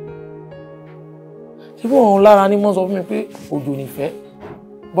 Ṣé bóòrùn lára ní mọ́ sọ fún mi pé òjò nìfẹ́?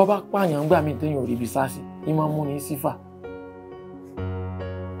 Bọ́ bá pààyàn gbà mí téèyàn ò rí ibi sáàsì, ní máa mú ní sífà.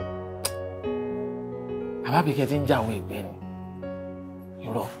 Àbábíkẹ́ ti ń jà àwọn ìgbẹ́ ni.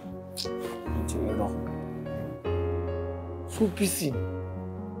 Irọ́. Irọ́. So busy.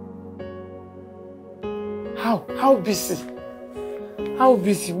 How busy? How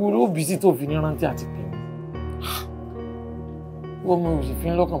busy? Wo ló busy tó fi ní rántí àti pè mí? Wọ́n mú òsì fi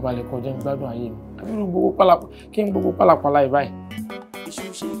ń lọ́kàn balẹ̀ kọjá ń gbádùn ayé mi. Àbí gbogbo pálapàla kí n gbogbo pálapàla yìí báyìí. Iṣu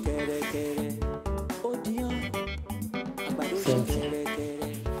ṣe kẹ̀rẹ̀kẹ̀rẹ̀, ó díyàn. Àgbàdo ṣe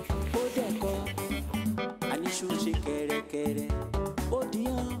kẹ̀rẹ̀kẹ̀rẹ̀, ó dẹ̀kọ́. Àníṣu ṣe kẹ̀rẹ̀kẹ̀rẹ̀, ó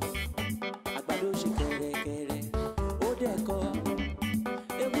díyàn. Àgbàdo ṣe kẹ̀rẹ̀kẹ̀rẹ̀, ó dẹ̀kọ́.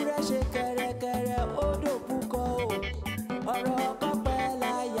 Ewúrẹ́ ṣe kẹ̀rẹ̀kẹ̀rẹ̀, ó dòbúkọ o. Ọ̀rọ̀ kọ́pẹ́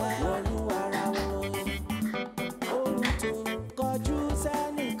láyà wọnú ara wọn. Ohun tó kọjú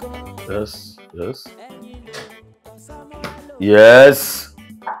sẹ́nìkan. Yes, yes. Yes.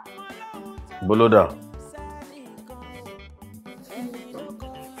 Boloda.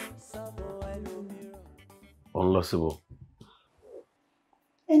 Unlossable.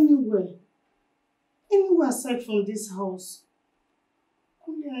 Anywhere aside from this house.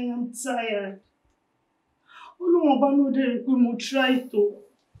 Only I am tired. Olúwọ̀nba ló dé rí pé mo try to.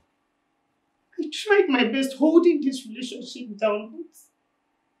 I tried my best holding this relationship down, but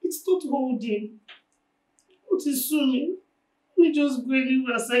it's not holding. What is soon? Let me just go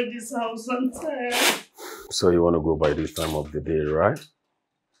anywhere aside this house. I'm tired. So you want to go by this time of the day, right?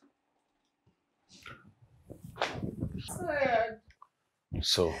 Tired.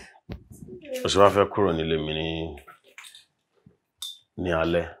 So, o ṣe wá fẹ́ kúrò nílé mi ní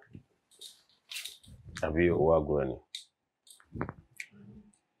alẹ́ àbí owó àgọ́ ẹni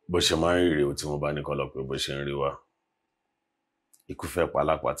bó ṣe máa ń rí rèé tí mo bá ní kọlọ pé bó ṣe ń rí wa ikú fẹ́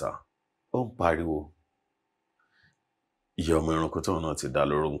palápàtà ó ń pariwo ìyá ọmọ ẹranko tóun náà ti dá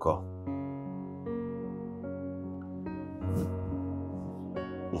lóró ńkọ́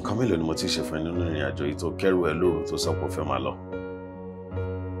nǹkan mélòó ni mo ti ṣe fún ẹ nínú ìrìn àjò yìí tó kẹ́rù ẹ lóru tó sọ pé ó fẹ́ máa lọ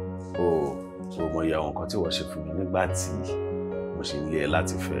ó mọ ìyá àwọn nǹkan tí wọ́n ṣe fún mi nígbà tí mo ṣe ń lé ẹ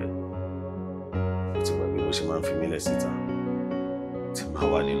láti fẹ́ ó ti gbàgbé bó ṣe máa ń fi mí lẹ̀ síta tí máa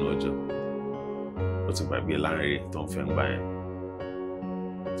wà nínú ọjọ́ ó ti gbàgbé láàrin tó ń fẹ́ ń gbà yẹn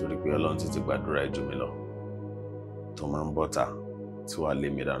torí pé Ọlọ́run ti gbàdúrà ẹ jù mí lọ tó máa ń bọ́ta tí wàá lé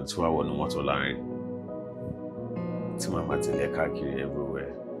mi dànù tí wàá wọnú mọ́tò láàrin tí màá máa tẹ̀lé káàkiri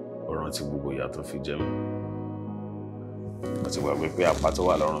everywhere ó rántí gbogbo ìyà tó fi jẹ mí ó ti gbàgbé pé apá tó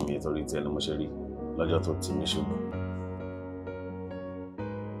wà lọ́rùn mi torí tí ẹni mo ṣe rí lọ́jọ́ tó tì mí ṣubú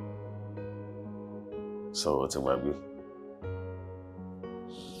so ó ti gbàgbé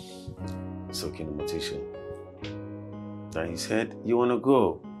so kí ni mo ti ṣe and he said you wanna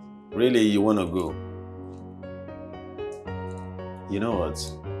go really you wanna go you know what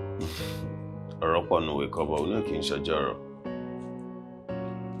ọ̀rọ̀ pọ̀ nù wake up ọ̀hún kì í ṣọjọ́ ọ̀rọ̀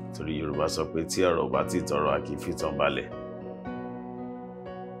torí Yorùbá sọ pé tí ọ̀rọ̀ bá ti tọrọ a kì í fi tàn balẹ̀.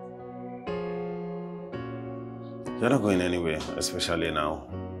 You're not going anywhere, especially now.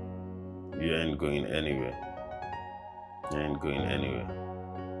 You ain't going anywhere. You ain't going anywhere.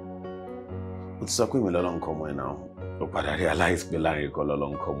 Ó ti sọ pé mi lọ́lọ́ nǹkan mọ́ ẹ náà. Ó padà realize pé láàrin kan lọ́lọ́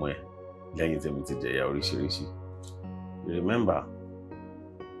nǹkan mọ́ ẹ lẹ́yìn tèmi ti jẹ̀yà oríṣiríṣi. You remember?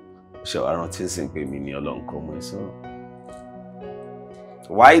 Ṣé wàá rántí sí pé mi ní Ọlọ́run kan mọ́ ẹ sọ?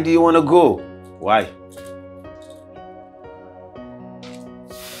 Why do you want to go? Why?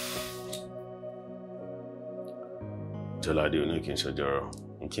 Jolade Onukin Shajaro,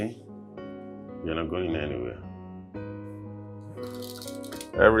 okay? You're not going anywhere.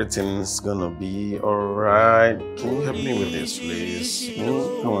 Everything's gonna be alright. Can you help me with this, please?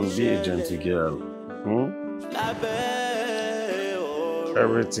 Come on, be a gentle girl.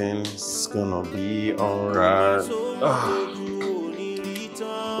 Everything's gonna be alright.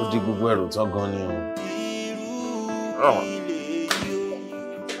 Ó di gbogbo ẹrù tán gan ni o.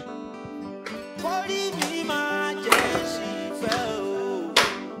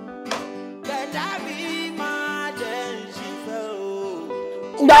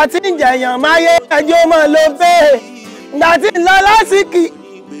 Ìgbà tí ń jẹ̀yàn máyé ẹjọ́ mọ́ ló fẹ́. Ìgbà tí ń lọ lásìkò.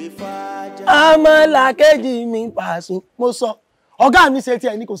 Ọmọlàkejì mi pàṣẹ. Mo sọ, ọ̀gá mi ṣe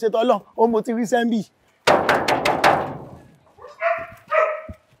tiẹ̀ ní kò ṣe tọ́lọ̀, ó mo ti rí sẹ́ńbì.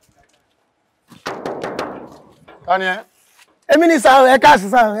 Tani ẹ? Èmi ni sáà ẹ káàsì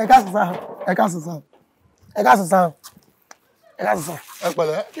sáà, ẹ káàsì sáà, ẹ káàsì sáà, ẹ káàsì sáà, ẹ káàsì sáà. Ẹ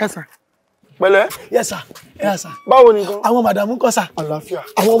pẹ̀lẹ́. Yes sir. Pẹ̀lẹ́. Yes sir. Yes sir. Báwo ni gan? Àwọn màdàmú kọ́ sà. Àlàáfíà.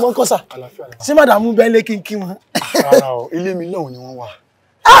 Àwọn ọmọ kọ́ sà. Àlàáfíà. Ṣé màdàmú bẹ́ẹ̀ lé kí wọn? Rárá o, ilé mi náà ni wọ́n wà.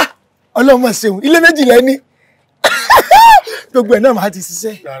 Ọlọ́mọ ṣeun, ilé méjì lẹ́ni. Gbogbo ẹ̀ náà máa ti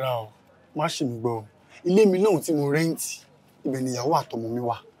ṣiṣẹ́. Rárá o, má ṣe mi gbọ́. Ilé mi náà tí mo rẹ́ǹtì, ibẹ̀ ni ìyàwó àtọmọ mi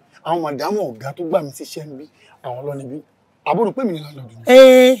wà. Àwọn màdàmú ọ̀gá tó gbà mí síṣẹ́ ń bí, àwọn lọ níbí. Àbúrò pé mi ní lálọ́dún.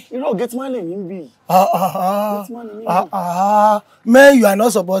 Irú ọ̀gá tí máa lè ní bí. Men, you are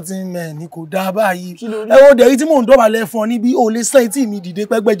not supporting men, ni kò dáa báyìí. Ẹ wo dẹ̀rí tí mò ń dọ̀bálẹ̀ fún ọ níbí, o lè sẹ́yìn tí mi dìde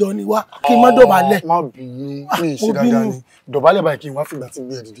pẹ́gbẹ́jọ ni wá, kí n má dọ̀bálẹ̀. Má bínú, mi ì ṣe dáadáa ni. Dọ̀bálẹ̀ báyìí kí n wá fìgbà tí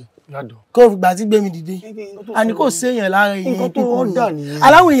gbé ẹ dìde. Ládọ̀. Kó fìgbà tí gbé mi dìde. Àní kò séèyàn lára èèyàn. Nǹkan tó wọ́n dà nìyẹn.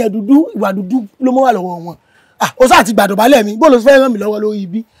 Aláwọ̀ èèyàn dúdú, ìwà dúdú ló mọ́ wà lọ́wọ́ wọn. Ó sáà ti gbàdọ̀bálẹ̀ mi, bó ló fẹ́ ràn mí lọ́wọ́ lórí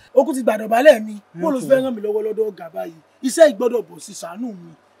ibi. Ó kú ti gbàdọ̀bálẹ̀ mi, bó ló fẹ́ ràn mí lọ́wọ́ lọ́dọ̀ ọ̀gá báyìí. Iṣẹ́ ìgbọ́dọ̀ bọ̀ sí ṣàánú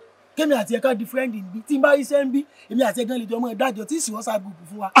mi. Kémi àti ẹ̀ka di friend bí tí n bá iṣẹ́ ń bí, èmi àti ẹ̀gán lè jọ mọ́ ìdájọ́ tí ìsìn WhatsApp group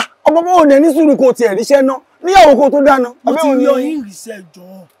fún wa. Ọmọ bó o dẹ̀ ní sùúrù kó tiẹ̀ ríṣẹ́ ná, níyàwó kó tó dáná. Mo ti yọ yín ìrìṣẹ́ jọ.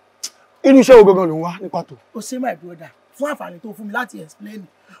 Irú iṣẹ́ wo gangan ló ń wá ní pàtó? O ṣe my brother, fún àǹfààní tó fún mi láti explain.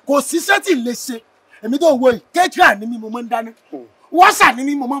 Kò síṣẹ́ tí ì lè ṣe. Èmi tó wo yìí, caterer ni mí mo máa ń dáná. Washer ni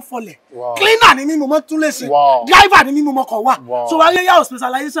mí mo máa ń fọlẹ̀. Cleaner ni mí mo máa ń túnlé ṣe. Driver ni mí mo máa kọ̀ wá. So wáyé yàwó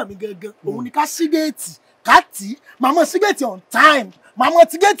specialization mi gangan, òun ni ká sí géètì. Kati, mama sí gate on time. Mama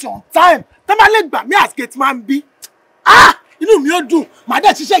ti gate on time. Tẹ́ bá lè gbà mí as gate man bí. Inú mi ó dùn. Màá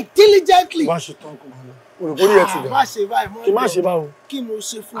dẹ̀ ṣiṣẹ́ diligently. Má ṣe tán kò mọ́. Olùkórí ẹ̀ ti dà. Má ṣe báyìí mọ́. Kí má ṣe báwo. Kí mo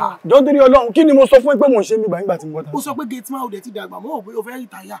ṣe fún ọ? Dọ́dúrí Ọlọ́run, kí ni mo sọ fún ẹ pé mò ń ṣe mí báyìí nígbà tí mo bọ́ta? Ó sọ pé gate man ò dẹ̀ ti dàgbà mọ́ òbí o fẹ́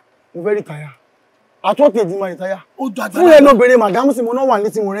rìtáyà. Mo fẹ́ rìtáyà. Àtúntò èdè máa rìtáyà. Ó jọ àgbàdo. Fún ẹ lóbìnrin màdámù sí mo náà wà ní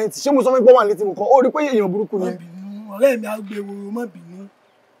tí mo rẹ́ǹtì. Ṣé mo sọ fún ẹ pé wà ní tí mo kọ́? Ó rí pé èèyàn burúkú ni. Ọ̀rẹ́ mi agbèwò mọ́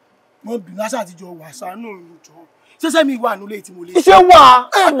bínú aṣá àtijọ́ wà ṣàánú mi jọ. Ṣẹ́ṣẹ́ mi wà nílé tí mo lè. Iṣẹ́ wà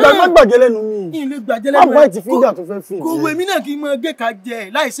gbàgbé lẹ́nu mi. Ilé gbàjẹ́ lẹ́nu. Má bá ìtì fíńgà tó fẹ́ fi. Kò wé mi náà kí n mọ gé ka jẹ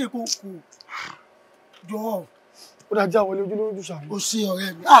láìsí kó kù. Jọ. Ó dájá wọlé ojú lójú ṣàánú. Ó ṣe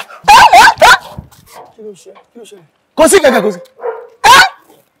ọ̀rẹ́ mi. Kí ló ṣe? Kí ló ṣẹlẹ̀? Kò sí kẹ̀kẹ́ kò sí.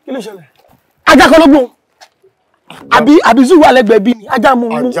 Kí ló ṣẹlẹ̀? Ajá kan ló gbóhùn. Àbí zoo wà lẹ́gbẹ̀ẹ́ bí ni ajá mú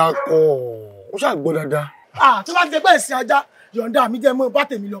mú. Ajá kọ́ ó ṣàgbọ́ dáadáa. Tí wọ́n ti gbẹ́ ìsìn ajá yọ̀ǹda mi jẹ́ mọ́ bá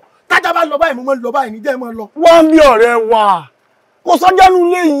tèmi lọ. Tájá bá lọ báyìí mo máa ń lọ báyìí ní jẹ́ mọ́ lọ. Wọ́n ń bí ọ̀rẹ́ wa. Kò sọ́jà nu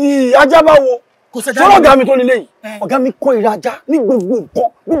ilé yìí, ajá bá wo. Sọ́rọ̀ ọ̀gá mi tó nílé yìí. Ọ̀gá mi kó ìra ajá ní gbogbo nǹkan.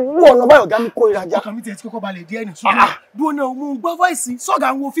 Gbogbo ọ̀nà báyìí ọ̀gá mi kó ìra ajá. Ọkàn mi tiẹ̀ ti kọ́kọ́ balẹ̀ díẹ̀ nì. Dúró náà mo ń gbọ́ voice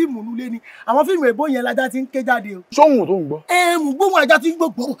sọ́gà ń wo fíìmù nulẹ̀ ni. Àwọn fíìmù èbó yẹn lajá ti ń ké jáde o. Ṣóhun tó ń gbọ́? Mo gbóhùn ajá ti ń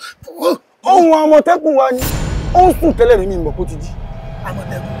gbogbo. Ohun Àmọ̀tẹ́kùn wa ni. Ó ń sùn tẹ́lẹ̀ ní ìmọ̀ kó ti jí.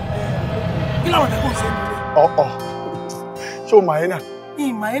 Àmọ̀tẹ́kùn. Kí l'Àmọ̀tẹ́kùn ṣe nílé? Ṣé o màáyé náà?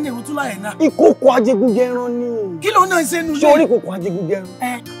 Ìmàáyé ni ìwúntún láyé náà. Ìkòkò ajégúnjẹran ni. Kí ló náà ṣe nílé? Ṣé orí ìkòkò ajégúnjẹran?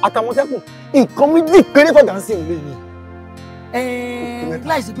 Àtàmọ̀tẹ́kùn, nǹkan méjì péré tọ̀gá ń sìn nílé ni.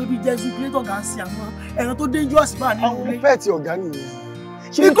 Láìsí pé bí Jésù Kírétọ̀ gà ń sin àwọn ẹran tó dangerous bá nínú ilé. Àwọn pẹ́ẹ̀tì ọ̀gá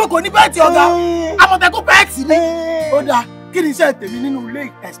nìyẹn. Ìkòkò ní pẹ́ẹ̀tì ọ̀gá. Àmọ̀tẹ́kùn pẹ́ẹ̀tì ni. Ó dáa, kí ni iṣẹ́ tèmi nínú ilé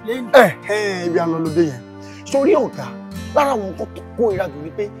explain? Ibi àlọ́lódé yẹn. Sórí ọ̀gá lára àwọn nǹkan tó kó ìrajù ni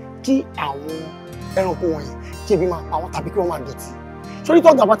pé kí àwọn ẹranko wọ̀nyí kí ebi máa pa wọn tàbí kí wọ́n máa dọ̀tí. Sórí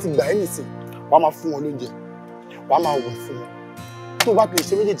tọ́gà bá ti gbà ẹ́ nìsín, wàá máa fún wọn lóúnjẹ, wàá máa wẹ̀ fún wọn. Tó bá lè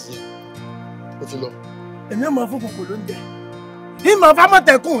ṣe méjèèjì yẹn, ó ti lọ. Èmi ò mọ fún kòkò lóúnjẹ. Ìmọ̀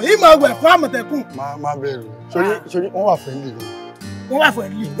fámọ̀tẹ́kùn, ìmọ̀ wẹ̀ fún àmọ̀tẹ́kùn. Má bẹ̀rù. Sórí wọ́n wà friendly lọ. Wọ́n wà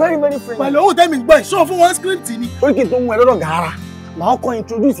friendly. Very very friendly. Pẹ̀lú owó tẹ́mi gbọ́ ẹ̀, ṣó fún wọn script ni. Orí kì í tó mú ẹ lọ́dọ̀ gàárà. Màá kọ́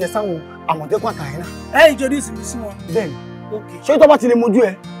introduce ẹ sáwọn Àmọ̀tẹ́kùn àtàyẹ̀nà. Introduce mi sí wọn. Bẹ́ẹ̀ni. Ṣé tó bá ti lè mojú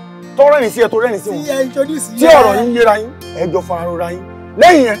ẹ, tó rẹ́rìn sí ẹ tó rẹ́rìn sí wọn. Tí ọ̀rọ̀ yín yéra yín, ẹ jọ fara rora yín.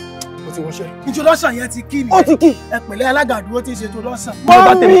 Lẹ́yìn yẹn, ó ti wọṣẹ́. Introduction yẹn ti kí ni. Ó ti kí. Ẹ pẹ̀lẹ́ alága àdúró tí ń ṣe introduction.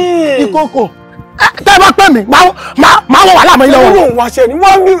 Mọ́mí! Ìkókò. Tẹ́ ẹ bá pè mí, máa wọ wàhálà mọ́ ilé wọn. Wọ́n wá ṣe ni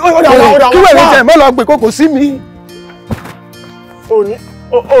wọ́n bí ọ̀dà kí wèrè jẹ́ mọ́ lọ gbé kókò sí mi.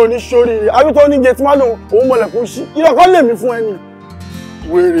 Òní sórí rẹ̀, àbí tó ní gate má lòun, òun mọ̀lẹ̀kùn sí. Ìyọ̀kọ́ lè mí fún ẹni.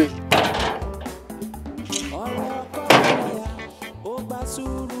 Wèrè.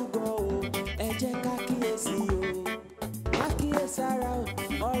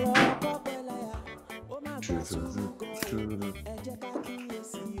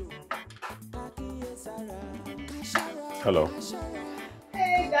 Hello.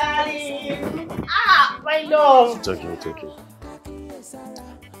 Hey, darling. Ah, my love. It's okay, it's okay.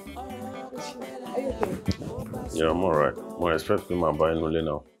 Are you okay? Yeah, I'm alright. I expect me to buy no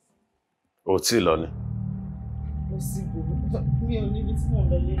now. O ti lọ ni. Mi ò níbi tí mo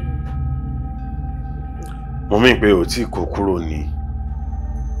lọ lẹ́nu. Mo mí pé o ti kó kúrò ní.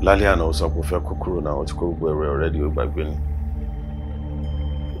 Lálẹ́ àná ó sọ pé ó fẹ́ kó kúrò náà, ó ti kó gbogbo ẹrù already ó gbàgbé ni.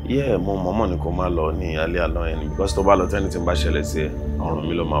 Yeah, mo mọ̀mọ́ ni kó má lọ ní alẹ́ àná yẹn ni because tó bá lọ tẹ́ni tí ń bá ṣẹlẹ̀ sí ẹ, ọ̀run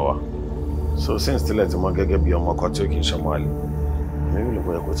mi ló máa wà. So since tílẹ̀ tí mo gẹ́gẹ́ bí ọmọ kan tí ó kì í ṣọmọ àlè, èmi ló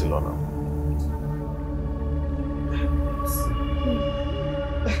bóyá kó ti lọ náà.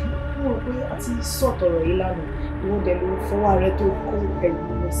 Mo rò pé a ti sọ̀tọ̀rọ̀ yìí lánàá, ìwọ dẹ̀ ló fọwọ́ rẹ tó kó ẹ̀rù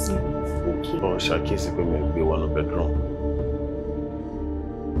lọ sí òkè. Ó ṣàkíyèsí pé mi ò gbé wọnú bedroom.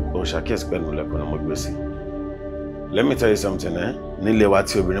 Ó ṣàkíyèsí pé ẹnu lẹ́kùn ni mo gbé sí. Let me tell you something, nílé wa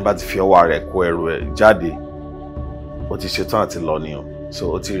tí obìnrin bá ti fi ọwọ́ rẹ̀ kó ẹrù ẹ̀ jáde, ó ti ṣetán àti lọ nìyàn.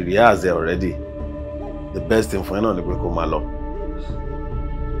 So ó ti rehearse there already. The best thing fún ẹ náà ni pé kó máa lọ.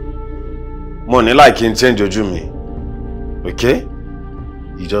 Mo ní láì kí n change ojú mi. Okay?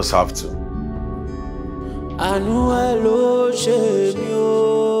 You just have to. Àánú ẹ ló ṣe mí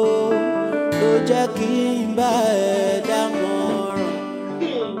o, ló jẹ́ kí n bá ẹ dámọ̀ràn.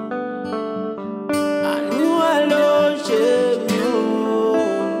 Àánú ẹ ló ṣe mí o,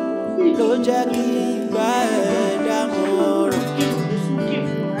 ló jẹ́ kí n bá ẹ dámọ̀ràn.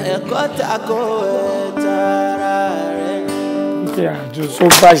 Ẹ̀kọ́ tako ẹ̀ tara rẹ̀. Ṣé àjọsọ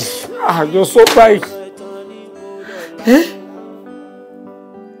báyìí? Àjọsọ báyìí.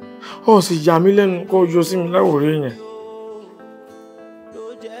 Ó sì yà mí lẹ́nu kó yọ sí mi láwòrán yẹn.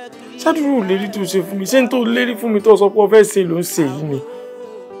 Ṣádúró lérí tó ṣe fún mi, ṣé n tó lérí fún mi tó sọ pé ó fẹ́ ṣe ló ń ṣe yìí ni?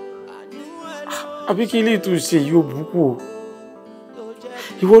 Àbí kí ilé tó ṣe yìí ó burúkú o?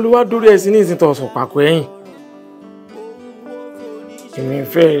 Ìwọ ló wá dórí ẹ̀sìn ní ìsìn tó sọ pàkó ẹ̀yìn. Èmi ń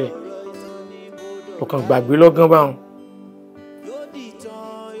fẹ́ rẹ̀. Ọkàn gbàgbé lọ́gán báwọn.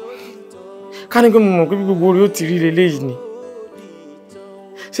 Ká ní pé mo mọ̀ pé gbogbo orí ó ti rí leléyìí ni.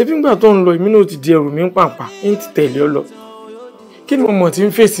 Ṣé bí ngbà tó ń lọ èmi náà ti di ẹrù mi ń pàpà ń ti tẹ̀lé ọ lọ. Kí ni mo mọ̀ tí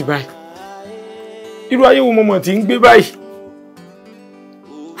ń fèsì báyìí? Irú ayé wo mo mọ̀ tí ń gbé báyìí?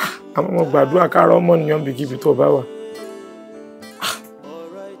 Àmọ́ mo gbàdúrà kára ọmọ nìyàn bìkíbi tó bá wà.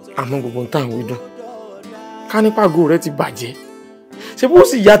 Àmọ́ gbogbo ń tàn wí dùn. Ká nípa àgọ́ rẹ ti bàjẹ́. Ṣé bó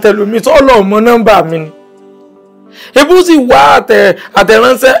sì ya tẹlomi tó lọ mọ nọ́mbà mi ni? Ṣé bó sì wá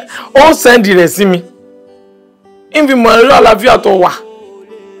àtẹ̀ránṣẹ́ ó sẹ́ndì rẹ̀ sí mi? Ń fi mọ̀ ẹ̀rọ àlàáfíà tó wà.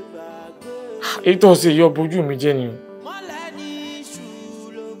 Èyí tó ṣe yọ bójú mi jẹ́ ni o.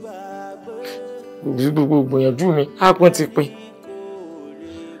 Gbogbo gbìyànjú mi á pọ́n ti pín.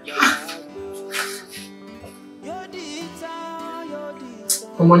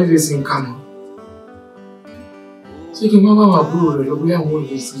 Ọmọ líle sì ń kà mọ́. Ṣé kí n má bá wà àbúrò rẹ̀ lọ bóyá àwọn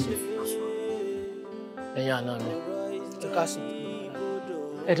òye sí ilẹ̀? Ẹ̀yin àná mi.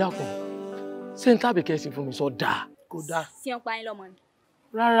 Ẹ dákun, ṣé n tàbí kẹ́sì fún mi sọ dáa? Kò dáa. Sí ọ̀pá yín lọ́mọ ni.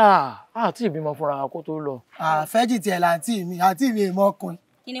 Rárá, àti ìbímọ fúnra kó tó lọ. Àfẹ́jì tiẹ̀ láǹtí mi, àti mi èèmọ̀ ọkùnrin.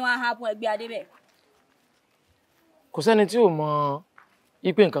 Kí ni wọ́n á há fún ẹgbẹ́ adébẹ̀? Kò sẹ́ni tí ò mọ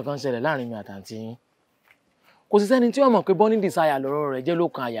ipe nǹkan kan ṣẹlẹ̀ láàrin mi àtàntí yín. Kò sì sẹ́ni tí ò mọ̀ pé burning desire lọ́rọ̀ rẹ̀ jẹ́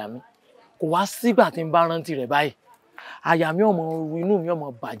lókan àyà mi. Kò wá sígbà tí ń bá rántí rẹ̀ báyìí. Àyà mi ọmọ ru inú mi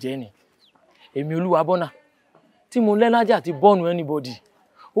ọmọ bàjẹ́ ni. Èmi olúwa bọ́nà tí mo lẹ́lájà ti bọ́ọ̀nù anybody.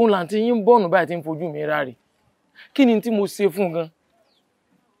 Òun làǹtí yín bọ́ọ̀nù báyìí tí ń fojú mi ráre. Kí ni tí mo ṣe fún gan?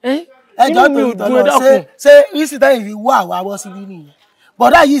 Ẹjọ́ tó ń tọ́lọ ṣé ìsìtẹ́ ìfi wá àwa wọ́ síbí nìyẹn.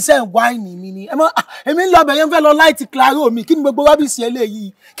 Bọ̀dá yìí ṣe ń wáìnì mi ni. Èmi ń lọ bẹ̀yẹn fẹ́ lọ láìtì claro mi. Kí ni gbogbo rọ́bìsì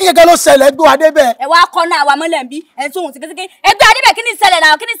eléyìí? Kí kẹ̀kẹ́ ló ṣẹlẹ̀ gbé wa débẹ̀? Ẹ wá kọ́nà àwa mọ́lẹ̀ ń bí ẹ̀ tó hùn tìkẹ́tìkẹ́. Ẹgbẹ́ adébẹ̀ kí ni ṣẹlẹ̀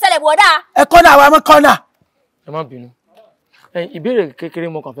náà? Kí ni ṣẹlẹ̀ bọ̀dá? Ẹ kọ́nà àwa mọ́ kọ́nà. Ẹ má bínú. Ìbéèrè kékeré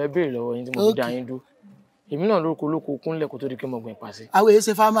mo kàn fẹ́ béèrè lọ́wọ́ yín tí mo fi dá yín dúró. Èmi náà lóko kúnlẹ̀ kó tó di pé mo gbìn ẹ̀pà sí. Àwọn èyí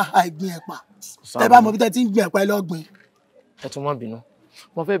ṣe fámà àìgbìn ẹ̀pà. Tẹ bá mọ bí tẹ ti ń gbìn ẹ̀pà ẹlọ́gbìn. Ẹ tún má bínú.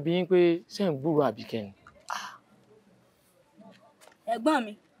 Mo fẹ́ bi yín pé ṣé ń gbúrò Àbíkẹ́ ni? Ẹ̀gbọ́n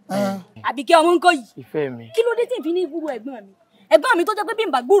mi. Àbíkẹ́ ọmọ ńkọ́ yìí. Ìfẹ́ mi. Kí ló dé tí n fi ní gbúrò ẹ̀gbọ́n mi? Ẹ̀gbọ́n mi tó jẹ́ pé bí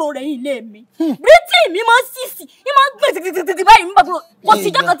n bá gbúrò rẹ̀ yìí ilé mi. Bírítì mi máa ń sísì, mi máa ń gbé tìtìtìtì báyìí nígbà gbúrò. Kò sí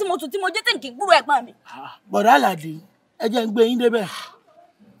ìjọ́ kan tí mo sùn tí mo jẹ́ tí n kì í gbúrò ẹ̀gbọ́n mi. Bọ̀dá Àlàdé, ẹ jẹ́ ń gbé yín débẹ̀.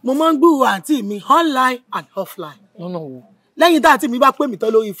 Mo máa ń gbúrò àǹtí mi online and offline. Lọ́nà wo? lẹ́yìn tá àti mi bá pè mí tán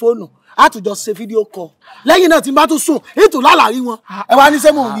lórí fóònù a tún jọ ṣe fídíò kọ lẹ́yìn náà tí n bá tún sùn ètò lálàrí wọn ẹ wá ní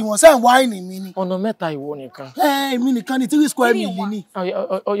ṣé mò ń rí wọn ṣé ń wáìnì mi ni. ọ̀nà mẹ́ta ìwọ nìkan. èmi nìkan ni 3 square mil ni.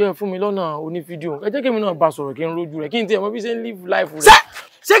 ọyọ fún mi lọ́nà oní fídíò ẹ jẹ́ kí èmi náà bá sọ̀rọ̀ kí n rojú rẹ̀ kí n tiẹ̀ mọ̀ bí ṣe ń live life rẹ̀.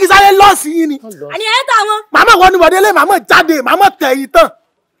 ṣé kí sáré lọ́ọ̀sì yín ni. àní ẹ̀ tà wọn. màmá wọnú wọlé lé màmá jáde màmá tẹ̀ yìí tán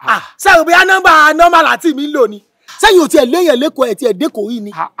sẹ́yìn bí nọ́mbà normal àti mi lò ni sẹ́yìn ò tiẹ̀ léyìn lẹ́kọ̀ọ́ ẹ̀ tiẹ̀ dẹ́kọ̀ọ́ yìí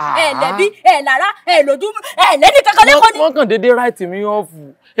ni. ẹ lẹ́bí ẹ lára ẹ lójú ẹ lẹ́ni kankan lẹ́kọ̀ọ́ ni. wọ́n kàn déédéé ráìtì mi ọ̀fù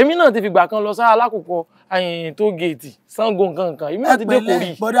èmi náà ti fìgbà kan lọ sára alákòókò tó géètì Ṣàngó nǹkan èmi náà ti dẹ́kọ̀ọ́ rí.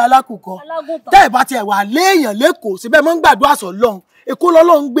 bọ́dọ̀ alákòókò tẹ́ ẹ̀ bá tiẹ̀ wà léèyàn lẹ́kọ̀ọ́ síbẹ̀ mọ́ ń gbàdúrà sọ lọ́hùn èkó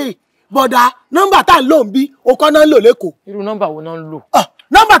lọ́lọ́hùn gbé bọ́dà nọ́mbà tá à ń lò ń bí okọ́ náà ń lò lẹ́kọ̀ọ́. irú nọ́mbà wo náà ń lò.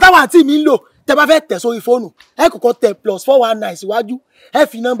 nọ́mbà táwọn àǹtí mi ń lò tẹ́ bá fẹ́ tẹ̀ sórí fóònù ẹ kọ́kọ́ tẹ +419 síwájú ẹ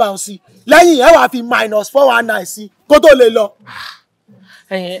fi nọ́mbà ọ̀hún sí lẹ́yìn ẹ wàá fi -419 sí kó tó lè lọ.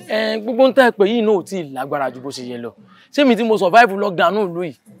 gbogbo ń tẹ́ pé yìí náà ò tí ì lágbára ju bó ṣe yẹ lọ ṣé mi tí mo survive lockdown náà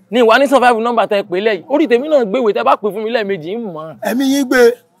lóyìí ní ìwà ní survive nọ́mbà tẹ́ pé lẹ́yìn orí tèmi náà gbéwèé tẹ́ bá pè fún mi lẹ́ẹ̀mejì ń mọ̀. ẹ̀mí yín gbé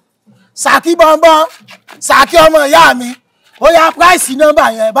Sàkí bọ́nbọ́n Sàkí ọmọ ìyá mi ó yá price nọ́mbà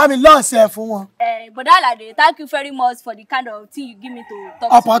yẹn bá mi lọ́ọ̀sì ẹ̀ fún wọn. Bọ̀dá Alade, thank you very much for the kind of thing you give me to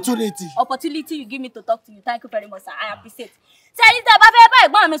talk opportunity. to you. Opportunity you give me to talk to you. Thank you very much, sir. I appreciate. Ṣé ẹni tí a bá fẹ́ bá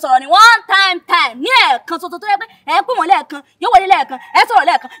ẹ̀gbọ́n mi sọ̀rọ̀ ní one time ní ẹ̀ẹ̀kan ṣoṣo tó yẹ pé ẹ pè wọ́n lẹ́ẹ̀kan yóò wọlé lẹ́ẹ̀kan ẹ sọ̀rọ̀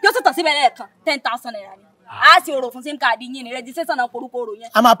lẹ́ẹ̀kan yóò sì tàn síbẹ̀ lẹ́ẹ̀kan 10,000 naira ni. A sì rò fún sim card yín ní registration náà korúkọ rò yẹn.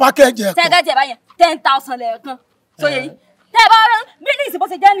 a máa package ẹ̀kọ́. Ṣẹ́gẹ́ tiẹ̀ báyẹn 10,000 lẹ́ẹ̀kan. Sóye yìí. Tẹ́ ẹ bá bí ní ìsìn bó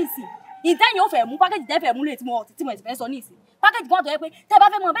ṣe jẹ́ nìsín ìtẹ́yìn ò fẹ́ mú package tẹ́ fẹ́ mú lè tí mo ẹ̀sìn fẹ́ sọ ní ìsìn package kan tó yẹ pé tẹ́ bá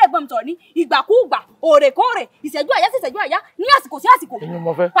fẹ́ mọ bẹ́ẹ̀ gbọ́n mi sọ̀rọ̀ ní ìgbàkúùgbà òrèkóòrè ìṣẹ́jú àyá sí ìṣẹ́jú àyá ní àsìkò sí àsìkò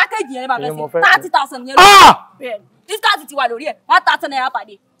package yẹn máa fẹ́ sí 30,000 yẹn lọ discount ti wà lórí ẹ̀ 1,000 naira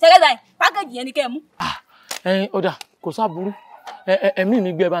pàdé ṣẹ́gẹ́ báyìí package yẹn ni kẹ́ ẹ mú. ọ̀dà kò sábúrú ẹ̀mí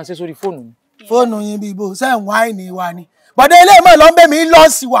mi gbé ẹ bá ń ṣe sórí fóònù mi. fóònù yín bíi bó sẹ́yìn wáìnì wa ni bọ̀dé ilé ìmọ̀ ló ń bẹ́ mi lọ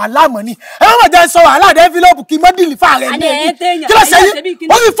sí wàhálà mọ̀ ni ẹ má jẹ́ sọ wàhálà dé envelope kí mọ́dìlì fà rẹ̀ ní ẹ̀mí kí ló ṣe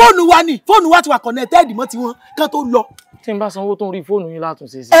yín ó fi fóònù wa ni fóònù wa ti wà connected mọ́ tiwọn kán tó lọ. tí n bá sanwó tó ń rí fóònù yín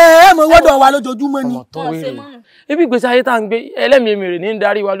látúnṣe sí. ẹ mọ wọ́dọ̀ wa lójoojúmọ́ ni. ebi gbèsè ayé tá à ń gbé ẹlẹ́mìí mèrè ní ń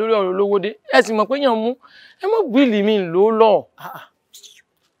darí wa lórí ọ̀rọ̀ olówó dé ẹ sì mọ̀ pé yàn mú ẹ mọ̀ bíìlì mi ló lọ.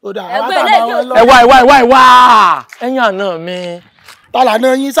 ẹwà ẹ̀yìn àná mi. tọ́lá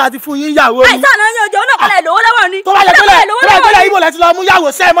náà yín sáà ti fún yín yàwó ni. àìsàn náà yín ojú ọ̀nà kọlẹ̀ lówó lọ́wọ́ ni. tó bá lè tẹ́lẹ̀ ibo lẹ ti lọ mú yàwó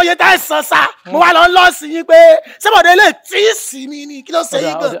sẹ́ mọ́yé tá ẹ̀ san sa mo wá lọ lọ sí yín pé sẹ́bọ̀dé lè tí ì sí mi ni kí ló ṣe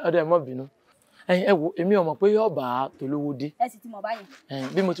yín gan. ọ̀dọ̀ ẹ̀ mọ́ bínú ẹ wo èmi ò mọ̀ pé yóò bá tolówó dé. ẹ sì ti mọ̀ báyìí.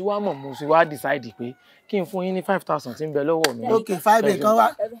 bí mo ti wá mọ̀ mo sì wá decide pé kí n fún yín ní 5,000 tí ń bẹ lọ́wọ́ mi. ok 5 kan wá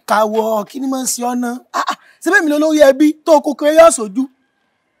kàwọ kí ni mo ń ṣe ọ́nà síbẹ̀ mi lólórí ẹbí tó kókó yóò sojú.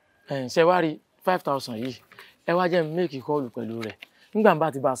 ṣe wá rí 5,000 yìí ẹ wá jẹ́ mi méèkì kọ́ọ̀lù pẹ̀lú rẹ̀ nígbà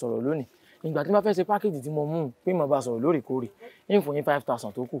bá ti bá a sọ̀rọ̀ lónìí ìgbà tí mo bá fẹ́ ṣe pákéjì tí mo mú pé mo bá a sọ̀rọ̀ lóòrèkóòrè ń fún yín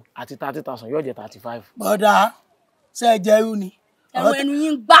 5,000 tó kù àti 30,000 yóò jẹ́ 35. bọ́dà ṣe é jẹ́rú ni. ẹ̀wọ̀n ẹnu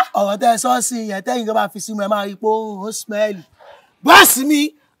yín gbá. ọ̀rọ̀ tẹ́ ẹ sọ sí yẹn tẹ́yìn kan bá fi sí mi ẹ máa rí i pé ó smẹ́ẹ̀lì. bọ́ọ̀sì mi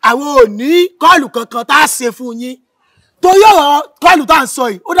àwọn ò ní kọ́ọ̀lù kankan tá a ṣe fún yín torí ọ̀rọ̀ kọ́ọ̀lù tá à ń sọ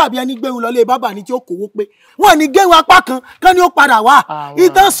yìí ó dàbí ẹni gbẹ̀rún lọlé bábà ní tí ó kówó pé wọ́n ní gẹ̀rún apá kan kán ní ó padà wá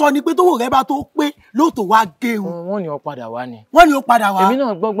ìtàn sọ ni pé tówó rẹ bá tó pé lóòótọ́ wá gẹ̀rún. wọ́n ní ó padà wá ni. wọ́n ní ó padà wá. èmi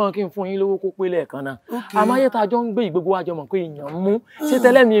náà gbọ́ngbọ́n kí n fún yín lówó kó pé lẹ́ẹ̀kan náà àmọ́ ayé tá a jọ ń gbé ìgbógun wájọ mọ̀ pé èèyàn mú ṣé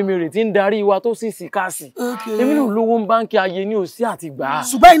tẹ́lẹ̀mí èmi rè ti ń darí wa tó sì sì káàsì èmi náà lówó ń báńkì ayé ní òsì àti gbà á.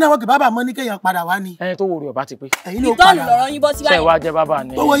 ṣùgbọ́n iná wọn kì bábà mọ́ ní kéèyàn padà wá ni. ẹyin tó wo rè ọba ti pé. ẹyin ló padà lọ́rọ̀ yín bọ́ sí báyìí. ṣé ìwà jẹ bàbá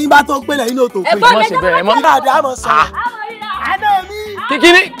ni. tówó yín bá tó pé lẹ́yìn ló tó pé.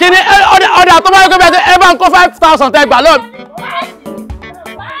 kíni ọ̀dà tó bá yẹ kó bí ẹ bá ń kó 5,000 tẹ gbà lọ.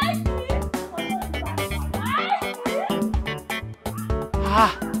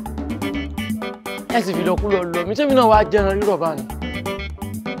 ẹ sì fi lọ́kú lọ mi sẹ́mi náà wá jẹran rírọ̀ bá ní.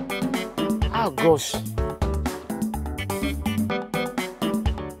 gosh.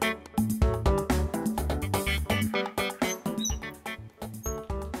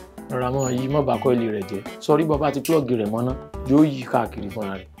 Ramọ yìí mọ̀ bá kọ́ ilé rẹ̀ jẹ́ sọrí bàbá ti plọ́ọ̀gì rẹ̀ mọ́ná yóò yí káàkiri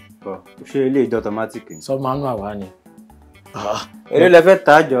fúnra rẹ̀. Ṣé ilé ìjọ automatic ni? Sọ manual wá ni. Èrè lẹ fẹ́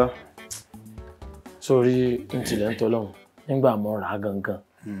tà á jọ. Sórí ntìlẹ̀ ń tọ́lọ́hún nígbà mo rà á gangan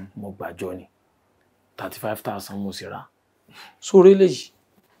mo gbàjọ ni 35,000 mo sì rà á. Sórí léyìí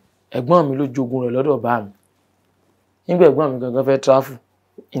ẹ̀gbọ́n mi ló jogún rẹ̀ lọ́dọ̀ bá mi. Nígbà ẹ̀gbọ́n mi gangan fẹ́ tráfù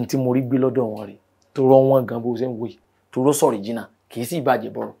ní tí mo rí gbé lọ́dọ̀ wọn rè tó rọ́ wọn gan bó ṣe ń wé tó rọ́ sọ̀rọ̀ jìnnà kì í sì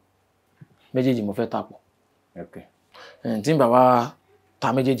bàjẹ́ bọ̀rọ̀. Méjèèjì mo fẹ́ tapọ̀. Tí bàbá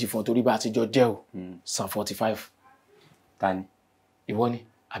ta méjèèjì fún torí bá ti jọ jẹ́ o san 45. Ta ni? Ìwọ ni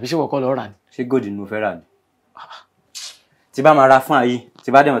àbí ṣé wọ́kọ́ lọ rà ni? Ṣé gold ni mo fẹ́ rà ni? Tí bá máa ra fún ayé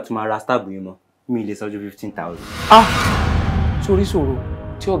tí bá dẹ̀ tún máa ra stab yín mọ́ mi lè sọ ju 15,000. sórí ṣòro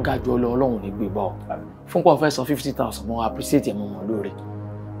tí ó ga jù ọ lọ Ọlọ́run ní gbé bá ọ fún pọ̀ fẹ́ san 50,000 mo appreciate ẹ̀ mo mọ̀ lóore.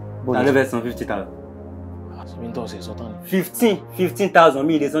 ta ló fẹ́ san 50,000. àti mi ń tọ́ ṣe sọ́tàn ni. 15,000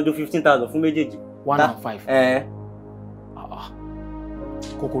 mi lè san ju 15,000 fún méjèèjì. 1 and 5.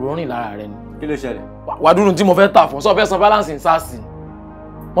 kòkòrò rìn lára rẹ ni. kí ló ṣẹlẹ̀. wàá dúró tí mo fẹ́ tà fún sọ fẹ́ san balance in sars ni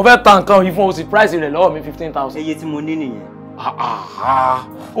mo fẹ́ ta nǹkan yìí fún o sì price rẹ̀ lọ́wọ́ mi 15,000. iye tí mo ní nìyẹn.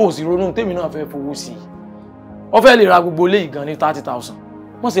 o sì ronú tèmi náà fẹ́ fowó sí i wọ́n fẹ́ lè ra gbogbo ilé ìgan ní 30,000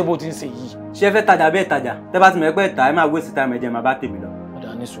 wọ́n ṣe bó ti ń ṣe yìí. ṣé fẹ́ tajà bẹ́ẹ̀ tajà tẹ́ bá ti mọ̀ pé ta ẹ máa waste time ẹ̀jẹ̀ máa bá tèmi lọ.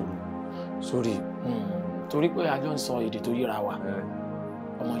 ọ̀dà ní sùúrù sórí torí pé a jọ ń sọ èdè tó yíra wa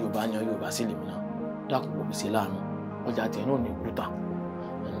ọmọ Yorùbá yan Yorùbá sí lèmi náà dákun kò fi ṣe láàánú ọjà tiẹ̀ náà ní kúta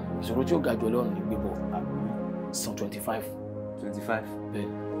ìṣòro tí ó ga jù Ọlọ́run ní gbébọ̀ san 25. 25. bẹ́ẹ̀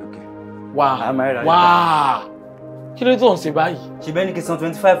ok. wá kí ló tó ń ṣe báyìí. ṣe bẹ́ẹ̀ ni kí san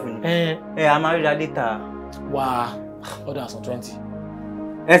 25 ni. a máa ríra létà. wá ọ̀dà san 20.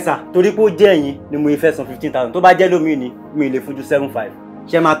 ẹ sà torí pé ó jẹ́ ẹ̀yin ni mo fẹ́ san 15,000 tó bá jẹ́ lómi ni mi lè fún ju 7,500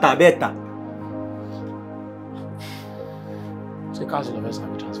 ṣe máa tà bẹ́ẹ̀ tà. ṣé káàsì lọ fẹ́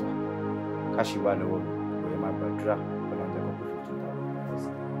sàbí transfer. káàsì wà lọ́wọ́ mi kò yẹ máa gbàdúrà ọlọ́run jẹ́ kó pé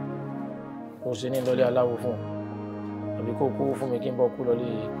 15,000. kò ṣe ní lọlé aláwo fún ọ àbí kó kú fún mi kí n bọ́ kú lọlé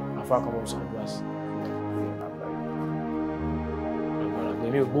afákanmọ́ sàdúrásì.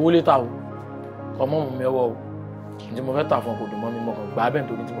 èmi ò gbowó létà o ọmọ mi ọwọ́ o tí mo fẹ́ tà fún ọ kò dùn mọ́ mi mọ́ kàn gbà bẹ́ẹ̀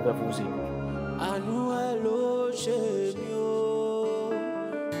nítorí tí mo fẹ́ fowó sí i. àánú ẹ ló ṣe mí o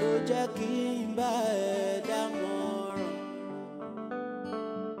ló jẹ́ kí n bá ẹ dámọ̀ràn.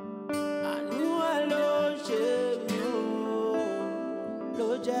 àánú ẹ ló ṣe mí o ló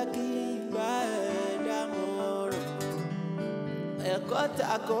jẹ́ kí n bá ẹ dámọ̀ràn. ẹ̀kọ́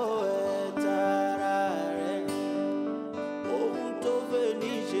tako ẹ̀ tara rẹ̀ ni ohun tó fẹ́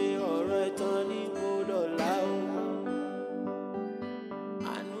ní ṣe ọ̀rọ̀ ẹ̀tàn ní gbọ́dọ̀ láwọn.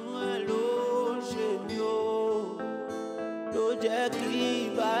 jẹ́ kí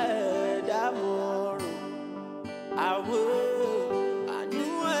bá ẹ dámọ̀ràn àwọ̀ àánú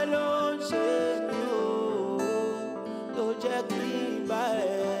ẹ ló ń ṣe mí o ló jẹ́ kí bá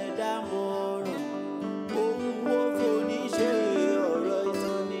ẹ dámọ̀ràn ohun wo foni ṣe ọ̀rọ̀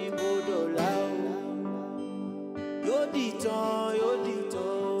ìtàn ní bodò láwọ̀ yóò dìtàn yóò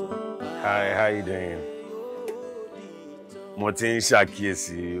dìtàn. Hi, how you doing? Mo ti ń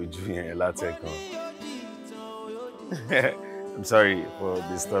ṣàkíyèsí ojú yẹn látẹ̀kàn. I'm sorry for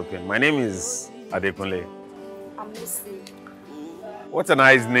disturbing. My name is Adekunle. I'm Lucy. What a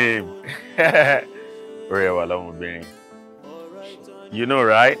nice name. You know,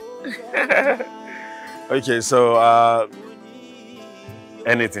 right? Okay, so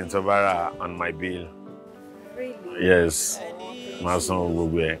anything Tobara on my bill. Really? Yes.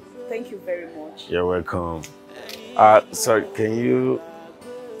 Thank you very much. You're welcome. Sorry,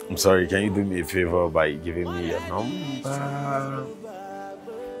 can you do me a favor by giving me your number?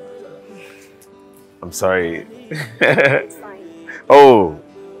 I'm sorry. It's fine. Oh,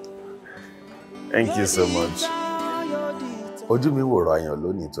 thank you so much. Ojú mi wòrò àyàn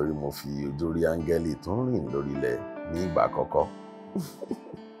lónìí torí mo fi ojú rí áńgẹ́lì tó ń rìn lórílẹ̀ ní ìgbà àkọ́kọ́.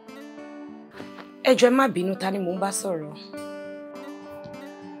 Ẹ jọ̀ọ́ ẹ má bínú, ta ni mò ń bá sọ̀rọ̀?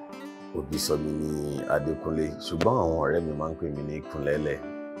 Òbí sọ mi ní Adékúnlé, ṣùgbọ́n àwọn ọ̀rẹ́ mi máa ń pè mí ní Kúnlẹ́lẹ̀.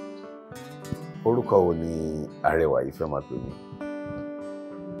 Orúkọ wo ni arẹwà yìí fẹ́ máa pè mí?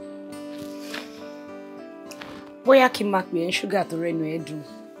 Bóyá kí n máa pè ẹ́ ṣúgà tó rẹ́nu ẹ dùn.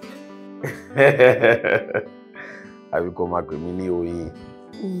 Àbí kó máa pè mí ní oyin.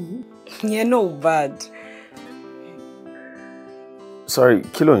 Ìyẹn no bad. Sorry,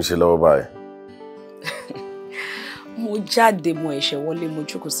 kí ló ń ṣe lọ́wọ́ báyìí? Mo jáde mo ẹ̀ṣẹ̀ wọlé mo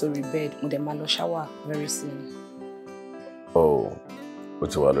jókòó sórí bed mo dẹ̀ máa lọ shower very soon. Oh, ó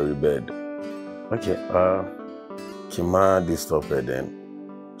ti wà lórí bed. Okay, kí n má disturb ẹ then.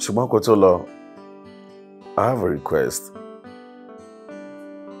 Ṣùgbọ́n kó tó lọ, I have a request.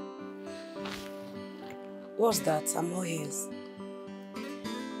 What's that? I'm all ears.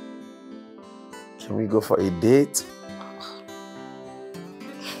 Can we go for a date?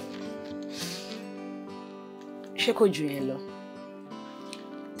 Ṣé kò jù yẹn lọ?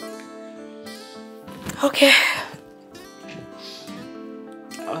 Okay.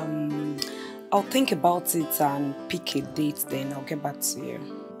 I'll think about it and pick a date, then I'll get back to you.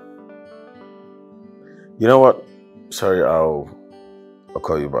 You know what? Sorry, I'll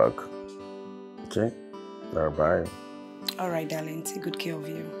call you back. Okay? Bye. All right, darling. Take good care of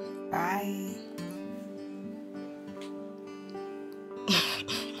you. Bye.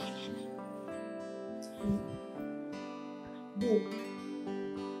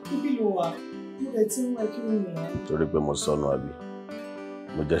 Ibi ló wà, mo ẹ ti ń wá kí ni ìyá. Torí pé mo sọnù àbí.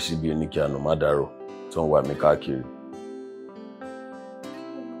 Mo jẹ́ síbi oníkíànù má dàrú tó ń wà mí káàkiri.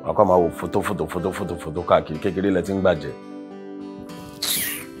 Wọ́n kọ́ máa wo fótó káàkiri kékeré lẹ ti ń gbàjẹ́.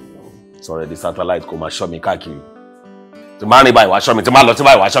 Sọ̀rọ̀ di satellite kò máa ṣọ́ mi káàkiri. Tí máa rìn báyìí wá ṣọ́ mi, tí máa lọ tí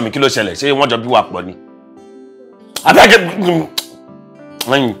báyìí wá ṣọ́ mi, kí ló ṣẹlẹ̀? Ṣé wọ́n jọ bí wà pọ̀ ni? Àtàkẹ́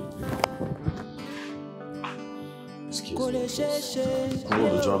kò lè ṣe é ṣe kúrò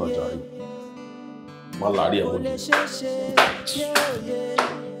lójú ọ̀nà jàre. Má láàárí ẹ̀ kò mọ́lẹ̀. lè ṣe é ṣe yé òye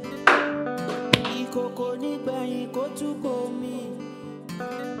ìkòkò nígbẹ̀yìn kó tún kò mí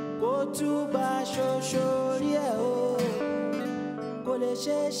kó tún bá ṣoṣo rí ẹ̀ o kò lè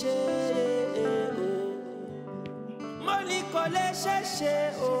ṣe é ṣe mo ní kò lè ṣe é ṣe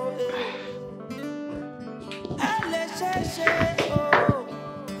o ẹ lè ṣe é ṣe o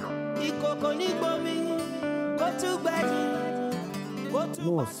ìkòkò nígbọ̀mí kó tún gbẹ̀yìn.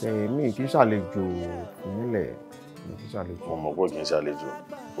 No, ṣe mi kì í ṣàlejò nílẹ̀ mi kì í ṣàlejò. Mo mọ̀ pé kì í ṣàlejò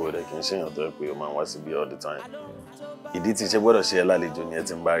o rẹ̀ kì í ṣèyàn tó ẹ pé o máa ń wá síbi all the time. Ìdí tí ṣe gbọ́dọ̀ ṣe ẹ lálejò ni ẹ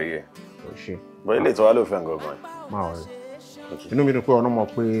ti ń bá rí ẹ. Ó ṣe. Bọ́ ilé ìtọ́wá ló fẹ́ gangan. Máa rí. Inú mi dùn pé ọ̀nà mọ̀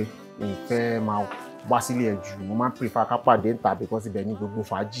pé n fẹ́ máa wá sílé ẹ̀ jù mo máa ń prefer ká pàdé níta because ibẹ̀ ní gbogbo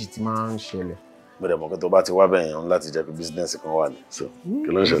fàájì tí máa ń ṣẹlẹ̀. Mo dẹ̀ mọ̀ pé tó bá ti wá bẹ̀yẹn ń láti jẹ́ pé business kan wà ní. So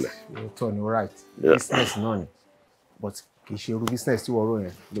kí ló ń ṣẹlẹ̀? Òótọ́ ni right business náà ni but kì í ṣe irú business tí wọ́n rò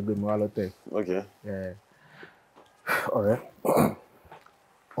yẹn ló gbé mi wá lọ́tẹ̀. Ọ̀rẹ́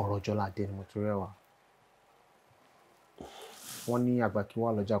ọ̀rọ̀ Jọládé ni mo tún rẹwà wọ́n ní àgbà kí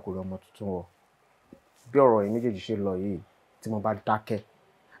wọ́n lọ́jà kò rí ọmọ tuntun wọ̀ bí ọ̀rọ̀ yìí méjèèjì ṣe lọ yìí tí mo bá dákẹ́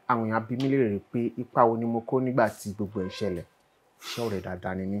àwọn èèyàn bí mi léèrè pé ipa wo ni mo kó nígbà tí gbogbo ẹ̀ ṣẹlẹ̀ ṣé ọ̀rẹ́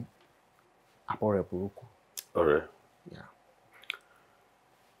dáadáa ni mí àbọ̀ rẹ̀ burúkú. Ọ̀rẹ́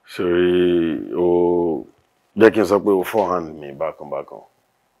ṣòrí o jẹ́ kí n sọ pé o forehand mi bákan.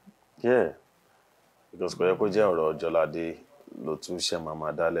 Yeah, because kò yẹ kó jẹ́ ọ̀rọ̀ Jọládé ló tún ṣe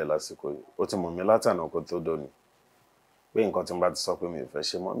máa dálẹ̀ lásìkò yìí. Ó ti mọ̀ mí látànà kó tó dóni. Pé nǹkan tí n bá ti sọ pé mi ò fẹ́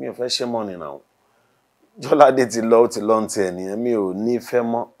ṣe mọ́ ni náà. Jọládé ti lọ, ó ti lọ ń tiẹ̀ nìyẹn. Mi ò ní fẹ́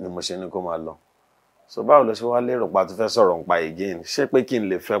mọ́ ni mo ṣe ní kó máa lọ. So báwo ló ṣe wá lérò pa tó fẹ́ sọ̀rọ̀ ń pa again? Ṣé pé kí n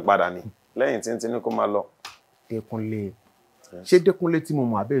lè fẹ́ padà ni? Lẹ́yìn tí n ti ní kó máa lọ. Dékúnlé. Ṣé Dékúnlé tí mo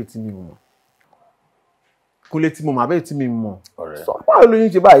mọ̀ àbẹ́rẹ́ tí mi mọ̀? Kúnlé tí mo mọ̀ àbẹ́rẹ́ tí mi mọ̀? Sọ báwo ló yín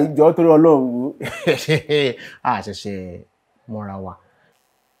ṣe báyìí jọ torí Ọlọ́run àṣẹ̀ṣẹ̀ mọ́ra wa.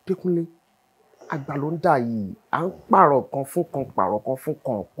 Dékúnlé àgbà ló ń dà yìí à ń pààrọ̀ kan fún kan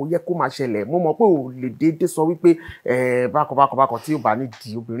kò yẹ kó máa ṣẹlẹ̀ mo mọ̀ pé ò lè déédé sọ wípé bákan tí ó bá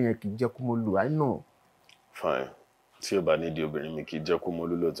nídìí obìnrin yẹn kì í jẹ́ kó mo lù àìnà. Fine tí ó bá nídìí obìnrin mi kì í jẹ́ kó mo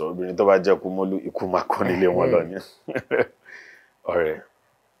lù lóòótọ́ obìnrin tó bá jẹ́ kó mo lù ikú máa kọ́ nílé wọn lọ ni. Ọ̀rẹ́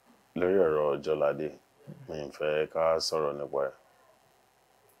lórí ọ̀rọ̀ Jọládé mi ò fẹ́ ká sọ̀rọ̀ nípa ẹ̀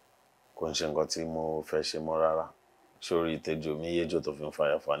kò ń ṣe nǹkan tí mo fẹ́ ṣe mọ́ rárá sórí ìtẹ́jú mi yéjò tó fi ń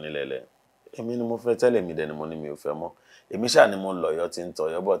fàyàfà nílẹ̀lẹ̀ èmi ni mo fẹ́ tẹ́lẹ̀ mi dẹ̀ ni mo ní mi ò fẹ́ mọ́ èmi ṣáà ni mo ń lọ̀yọ́ tí ń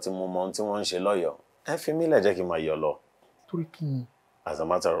tọ̀yọ́ bọ̀ tí mo mọ ohun tí wọ́n ń ṣe lọ́yọ̀ ẹ fi mí lẹ̀ jẹ́ kí n máa yọ̀ lọ. Torí kí ni. As a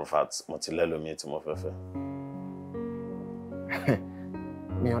matter of fact mo ti lẹ́lòmíì tí mo fẹ́ fẹ́.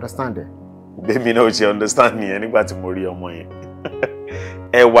 Mi understand ẹ. Bẹ́ẹ̀mi náà ò ṣe understand nìyẹn nígbà tí mo rí ọmọ yẹn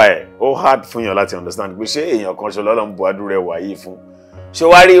ẹwà ẹ̀ ó hard fún yàn láti understand pé ṣé èèyàn kan ṣe lọ́lọ́ ń bu adúrú ẹwà yìí fún ṣé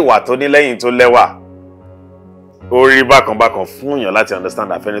wàá rí ìwà tó ní lẹ́yìn tó lẹ́wà ó rí bákan fún yàn láti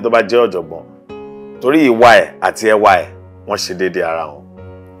understand àfẹ́ni tó bá jẹ́ ọ̀jọ̀gbọ́n torí ìwà ẹ̀ àti ẹwà ẹ̀ wọ́n ṣe déédéé ara wọn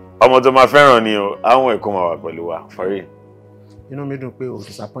ọmọ tó máa fẹ́ràn ni o àwọn èkó máa wà pẹ̀lú wa fọ́rí. Inú mi dùn pé o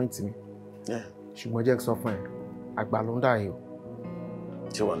disappoint mi ṣùgbọ́n jẹ́ sọ fún ẹ àgbà ló ń dà yìí o.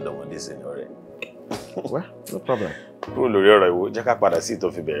 ṣé wọ́n ń dánwò dé sí ni ọ̀rẹ́. Well, no problem. Kúrò lórí ọ̀rọ̀ ìwò jẹ́ ká padà sí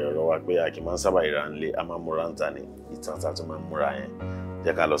ìtò fi bẹ̀rẹ̀ ọ̀rọ̀ wa pé a kì í máa ń sábà ìra ńlé a máa ń múra ń ta ní ìtàn tá a tún máa ń múra yẹn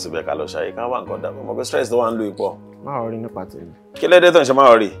jẹ́ ká lọ síbẹ̀ ká lọ ṣayé ká wà nǹkan dàbọ̀ mọ̀ pé stress tó wà ń lo ipò. Máa rí nípa tèmi. Kí ló dé tó ń ṣe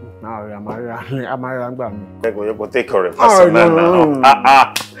máa rí? Máa rí àmàríra ń gbà mí. Ẹ̀kọ́ yẹ kó take care personal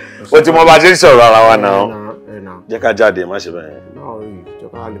náà. O ti mọ bá ṣe ń sọ̀rọ̀ ara wa náà. Jẹ́ ká jáde má ṣe bẹ́ẹ̀. Máa rí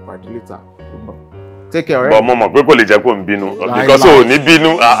ìjọba lè pàdé later. Take care rẹ. Bọ̀ mo mọ̀ pé kò lè jẹ́ kó ń bínú because ò ní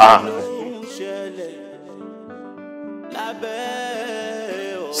bínú.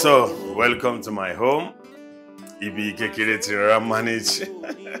 So, welcome to my home. Ibi kékeré tí rọra manage.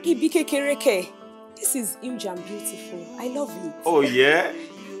 Ibi kékeré kẹ̀. This is huge and beautiful. I love it. Oh yeah?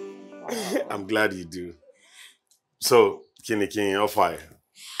 I'm glad you do. So, kí ni offer?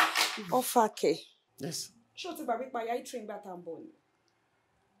 Offer kẹ̀. Yes. Ṣé o ti gbàgbé pa ya train gbà tá ń bọ̀ ni?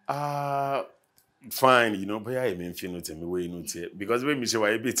 Fine, you know, bóyá èmi ń finú tèmi wé inú tiẹ̀ because bí mi ṣe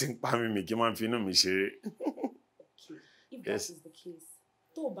wà ibi tí ń pa mi kí máa ń finú mi ṣeré. If that is the case,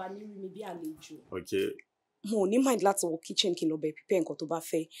 tó bá ní rí mi bí àlejò. Okay. mo ní mind láti wọ kitchen kí n lọ bẹ̀ prepare nǹkan tó bá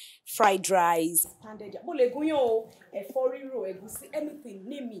fẹ́ fried rice pounded yam mo lè gúnyán o ẹ̀fọ́ rírò ẹ̀gúsí anything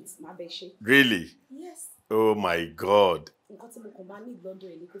name it má bẹ ṣe. Really? Yes. Oh my God. nǹkan tí mo kàn máa ní lọ́dọ̀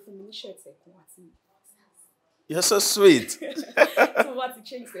ẹ̀ ni pé fún mi ní shirt ẹ̀kún àti. You're so sweet. So what to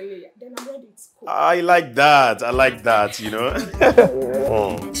change then I'm ready to cook. I like that. I like that, you know.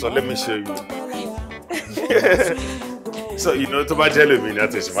 So let me show you. So, you know, to my jelly bean,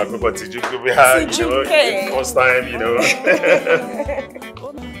 that's it. My people teach you, you know, first time, you know.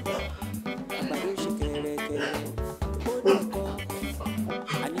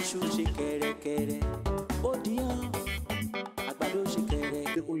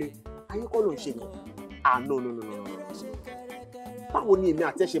 No. Báwo ni èmi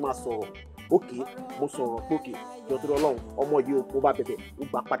àti ẹ ṣe máa sọ̀rọ̀? Okay, mo sọ̀rọ̀ pé okay, jọ tó lọ́lọ́run, ọmọ yìí ó bá bẹ̀bẹ̀, ó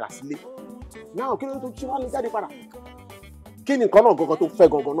gbà padà sílé. Now, kí ló tó ṣe wá lè jáde padà? Kí ni nǹkan náà gangan tó fẹ́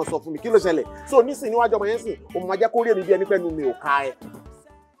gangan náà sọ fún mi? Kí ló ṣẹlẹ̀? So nísìnyí níwájú ọmọ yẹn sìn, òun máa jẹ́ kó rí èmi bí ẹni pẹ́ nu mi ò ká ẹ.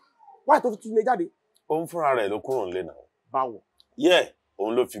 Wáyé tó fi tún lè jáde? Òun fúnra rẹ̀ ló kúrò nílé náà. Báwo? Yeah,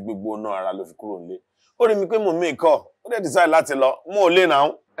 òun ló fi gbogbo náà ara ló fi kúrò nílé. Ó rí mi pé mo make call, ó dẹ̀ decide láti lọ, mo ò lé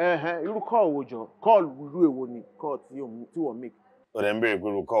náà. Irú call wo jọ? Call irú èwo ni call tí wọ́n make? Ó dẹ̀ ń béèrè pé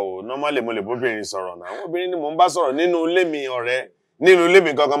irú call wo? Normally mo lè bóbìnrin sọ̀rọ̀ náà. Obìnrin ni mò ń bá sọ̀rọ̀ nínú ilé mi ọ̀rẹ́. Nínú ilé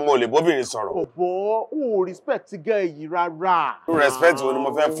mi gangan mo lè bóbìnrin sọ̀rọ̀. Ọ̀bọ̀ ò respect ti gẹ́ èyí rárá. Respect wo ni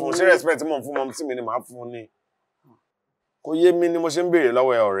mo fẹ́ fún? Ṣé respect mo ń fún mọ́ sí mi ni màá fún ni? Kò yé mi ni mo ṣe ń béèrè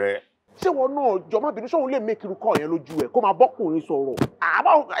lọ́wọ́ ẹ ọ̀rẹ́. Ṣé wọn náà jọ má bínú ṣóun lè make irú call yẹn lójú ẹ kó máa bọ́kùnrin sọ̀rọ̀?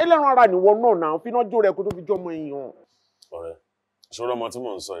 Àbá ẹlẹ́ran ara nìwọ náà náà finá jó rẹ kó tó fi jọmọ èèyàn. Ọ̀rẹ́, ṣòro ọmọ tí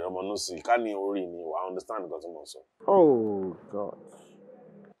mò ń sọ yìí, ọmọ Nusi, ká ní orí ni wàá understand nǹkan tí mò ń sọ. Oh God.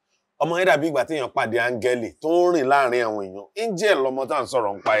 Ọmọ yẹn dàbí ìgbà téèyàn pàdé áńgẹ́lì tó ń rìn láàrin àwọn èèyàn. Angel lọmọ tá à ń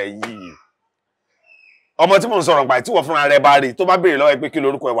sọ̀rọ̀ nípa ẹ̀ yìí. Ọmọ tí mò ń sọ̀rọ̀ nípa ẹ̀ tí wọ́n fúnra rẹ̀ bá rí tó bá béèrè lọ́wọ́ ẹ pé kí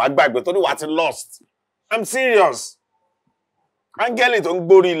lorúkọ ẹ̀ wàá gbàgbé tó ní wàá ti lost. I'm serious. Áńgẹ́lì tó ń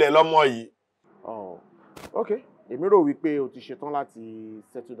gbórí ilẹ̀ lọ́mọ yìí. Oh, okay. Èmi rò wípé o ti ṣetán láti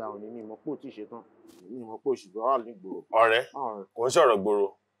settle down ní mi mọ̀ pé o ti ṣetán. Mi mọ̀ pé o ṣùgbọ́n wà ní gbòòrò. Ọ̀rẹ́, kò ń sọ̀rọ̀ gbòòrò.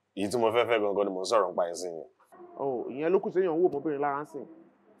 Èyí tí mo fẹ́ fẹ́ gangan ni mò ń sọ̀rọ̀ nípa ẹ̀ sí yẹn. Oh, ìyẹn ló kù séèyàn wò mọ́bìnrin lára ń sìn.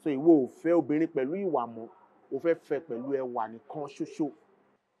 So ìwọ ò fẹ́ obìnrin pẹ̀lú ìwà mọ́, o fẹ́ fẹ́ pẹ̀lú ẹwà nìkan ṣoṣo.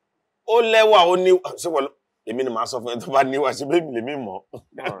 Ó lẹ́wà ó ní ṣé wọ́n èmi ni màá sọ fún ẹ tó bá níwà ṣe bébì lèmi mọ̀.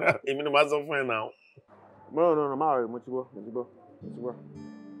 Èmi ni màá sọ fún ẹ náà. No, máa rẹ̀ mo ti gbọ́.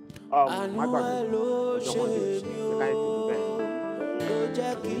 Má gbàgbé ọjọ́ mọ́ndé ṣe káyọ̀ tó ní bẹ́ẹ̀ ló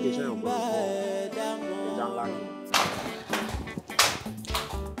jẹ́ kí n bá ẹ dámọ̀. Ẹja ńlá ni.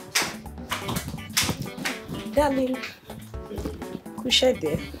 Darling, kú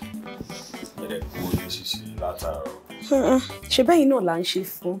ṣẹ̀dẹ̀. Ẹ̀rẹ̀ kú ní ṣíṣe látàárọ̀. Ṣé bẹ́yìn náà là ń ṣe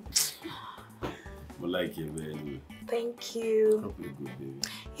fún? Mo like you very much. Thank you. Hope you're good, baby.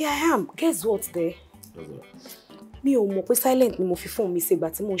 Yeah, I am. Guess what there? What's up? Mi ò mọ̀ pé silent ni mo fi phone mi ṣe ìgbà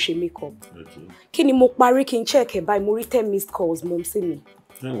tí mo ṣe makeup. Okay. Kí ni mo parí kí n check ẹ̀ báyìí mo rí 10 missed calls mom sí mi.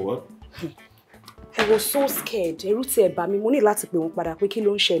 What? I was so scared. Ẹ̀rù ti ẹ̀ bà mí, mo ní láti pè wọ́n padà pé kí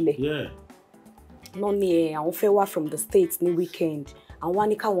ló ń ṣẹlẹ̀. Yeah. Náà ni àwọn fẹ́ wá from the States ní weekend. Àwọn wá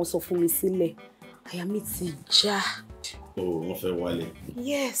ní káwọn sọ fún mi sílẹ̀. Àyà mi ti já. Oh, wọ́n fẹ́ wálé.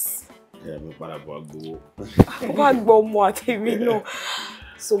 Yes. Ẹ̀yà mi padà bọ̀ agbowó. Wọ́n á gbọ́ ọmọ àtẹ̀mí náà.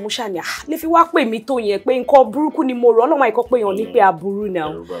 So mo ṣàní lè fi wá pè mí tó yẹn pé nǹkan burúkú ni mo rò Ọlọ́run àìkọ́ pé èèyàn ní pé aburú náà.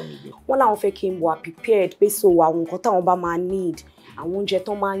 Wọ́n láwọn fẹ́ kí n wà prepared pé so àwọn nǹkan táwọn bá máa need àwọn oúnjẹ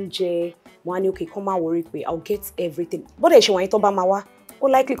tó máa ń jẹ wọn á ní okay kán máa worry pé I'll get everything. Bọ́dẹ̀ ṣe wọ̀nyí tó bá máa wá ó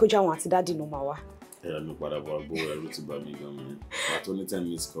likely kó jẹ́ àwọn àti dáàdì náà máa wá. Ẹ̀yà mi padà bọ̀ agbowó ẹ̀rù ti bà mí gan mi. Àtọ́ ní 10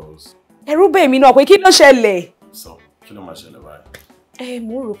 missed calls. Ẹ̀rù bẹ̀ mí náà pé kí ló ṣẹlẹ̀? So kí ló máa ṣẹlẹ̀ báyìí?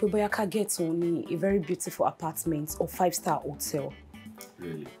 Mo rò pé bóyá ká get wọn ní a very beautiful apartment or 5-star hotel.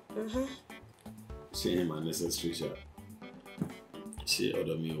 Really? Ṣé yẹn máa necessary ṣá? Ṣé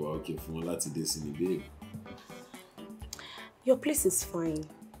ọ̀dọ̀ mi wà okay fún wọn láti dé sí ni babe? Your place is fine.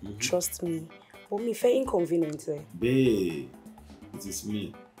 Trust me. But mi fẹ́ inconvenient. Babe, it is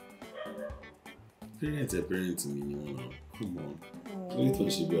me. Parent mi ni wọn náà. Come on. Please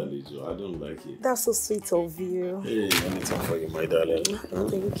don't she be àlejò. I don't like it. That's so sweet of you. Hey, anything for you, my darling.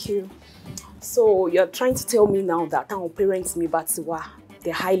 Thank you. So you're trying to tell me now that our parents mi bá ti wá,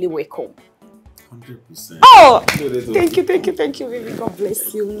 they're highly welcome. 100%. Oh, thank you, baby. God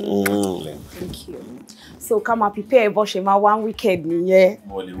bless you. Thank you. So come and prepare Boshema one weekend, yeah.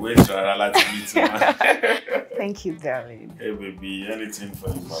 Molly, wait to allow to meet you. Thank you, darling. Hey, baby, anything for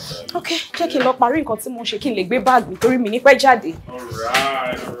you, my darling. Okay, check in. Look, my ring nǹkan tí mo ṣe kí n lè gbé bag mi torí mi ní pẹ́ jáde. All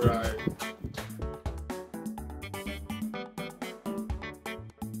right.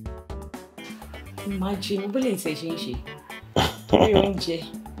 Imagine, bó lè ṣe ń ṣe. Torí oúnjẹ.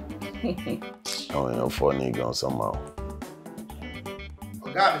 Àwọn èèyàn fọ́ ní gan somehow.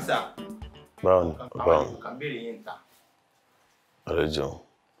 Ọ̀gá mi sà. Báwo ni? Kàn béèrè yín ta. Ọ̀rẹ́jọ,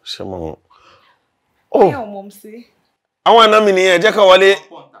 ṣé mo... Oh! Ẹ ò mọ̀ sí. Àwọn àna mi nìyẹn, ẹ jẹ́ ká wọlé.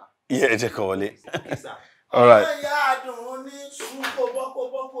 Yeah, ẹ jẹ́ ká wọlé. All right.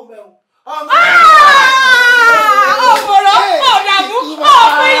 Ọ̀pọ̀lọ́ ọ̀dàmú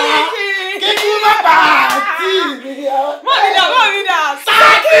ọ̀pọ̀ yìí kì í. Kíkú má bàa tí ìrírí ọ. Mọ̀mídà.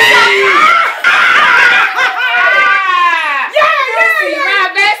 Sáàkì! Yóò sì máa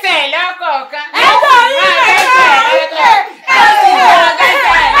bẹ́sẹ̀ lọ́kọ̀ọ̀kan. Ẹ̀jọ̀ yìí bẹ̀rẹ̀.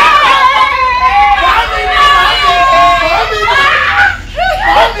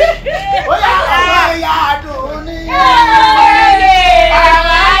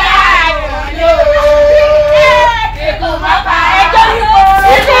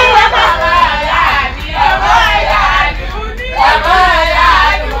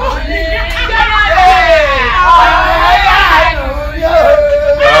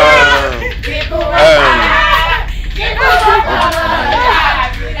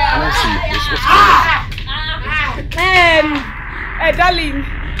 Darling,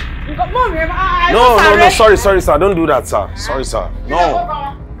 No, sorry, sir. Don't do that, sir. Sorry, sir. No.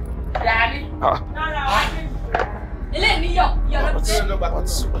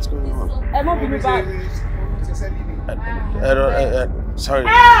 What's going on? Sorry.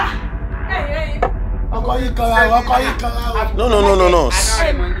 No.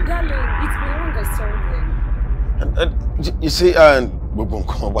 Darling, it's been long as sorry. You see,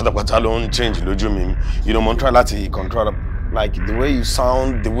 pátápátá ló ń change lójú mi. You know, mo try láti control, like the way you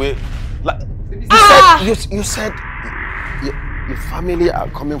sound, the way, like you said your family are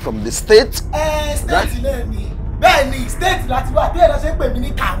coming from the state. State ilé mi. Bẹ́ẹ̀ni, state láti wá. Bẹ́ẹ̀ lọ ṣe ń pè mí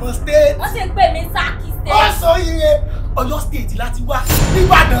ní Kano state. Wọ́n ṣe ń pè mí Saki state. Wọ́n sọ iye Ọ̀yọ́ state láti wá.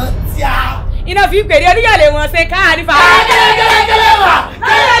 Níbàdàn tí a. Iná fi pèrè oníyàlè wọn ṣe káà nípa. Kẹ́lẹ́kẹ́lẹ́ wà.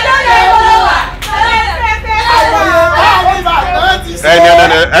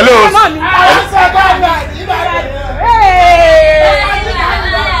 Hello.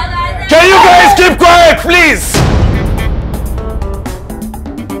 Can you guys keep quiet, please?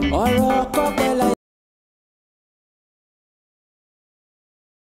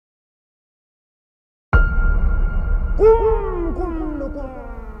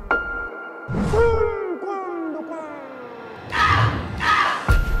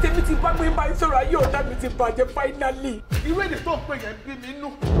 Finally. Irú èdè tó ń pè yẹn bí mi nú.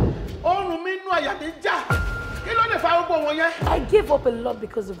 Ọrùn mi nú àyà mi já. Kí ló lè fa gbogbo wọn yẹn? I gave up a lot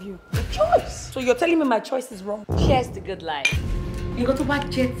because of you. A choice. So you're telling me my choice is wrong? Cheers to good life. Nǹkan tó bá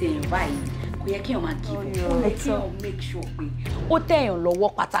jẹ́ tèèyàn báyìí, kò yẹ kí èèyàn máa give up. Ó yẹ kí èèyàn make sure pé ó tẹ̀yàn lọ́wọ́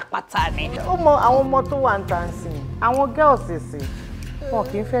pátápátá ni. Ó mọ àwọn ọmọ tó wà ń dancing. Àwọn girls sì. Wọn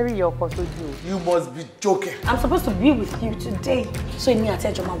kì í fẹ́ rí ìyá ọkọ sójú. You must be joking. I'm supposed to be with you today. So èmi àti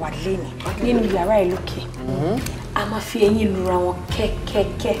ẹjọ́ máa wà lẹ́nu nínú yàrá ẹ̀ lókè. A máa fi eyín lura wọn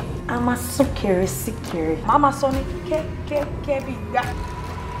kẹ́kẹ́kẹ́. A máa sún kéré sí kéré. Màá máa sọ ní kẹ́kẹ́kẹ́ bí gbá.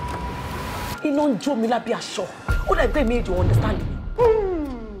 Iná ń jó mi lábẹ́ aṣọ. Ó dà gbé mi èjò understand mi.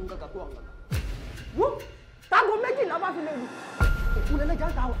 Tágo méjìlá bá fi lè lù. Òkú lẹ́lẹ́jà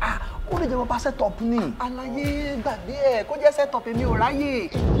ń ta ọ̀. Ó lè jẹ́ wọn bá set up ni. Àlàyé gbàgbé ẹ̀ kó jẹ́ set up èmi ò ráyè.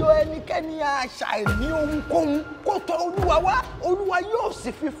 Ìjọ ẹnikẹ́ni àṣà ẹ̀mí ohunkóhun kó tọ Olúwa wá. Olúwa yóò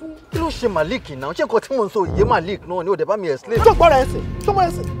sì fi fún. Kí ló ṣe Malik náà? Ṣé nǹkan tí mò ń sọ òye Malik náà ni ó dẹ̀ bá mi explain? Tó gbọ́dọ̀ ẹsẹ̀, tó mọ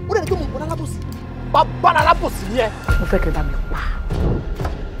ẹsẹ̀, ó dẹ̀ ní kí mo gbọ́dọ̀ alábòsí. Bàbá alábòsí ni ẹ. Mo fẹ́ kẹ́ bá mi pa.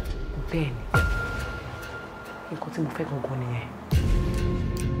 Bẹ́ẹ̀ ni, nǹkan tí mo fẹ́ gangan nìyẹn.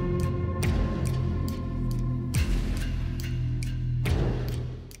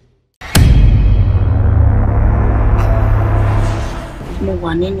 Mo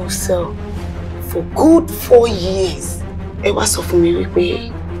wà nínú cell for good 4 years. Ẹ wá sọ fún mi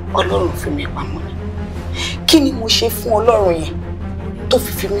wípé Ọlọ́run fi mí pamọ́ ni. Kí ni mo ṣe fún Ọlọ́run yẹn tó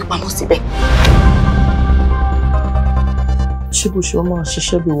fi mí pamọ́ síbẹ̀? Ṣé bó ṣe máa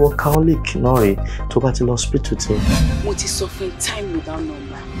ṣiṣẹ́ bí workaholic náà rèé tó bá ti lọ hospital tí? Mo ti sọ fún time without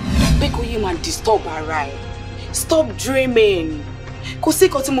number. Pé kò yé máa disturb ara ẹ̀. Stop dreaming. Kò sí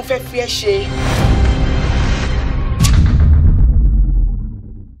nǹkan tí mo fẹ́ fi ẹ́ ṣe.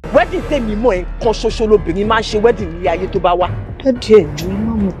 Wedding tèmi mọ̀ ẹ́ kan ṣoṣo lobìnrin máa ń ṣe wedding ní ayé tó bá wá. Dádì ẹ̀jọ̀ ẹ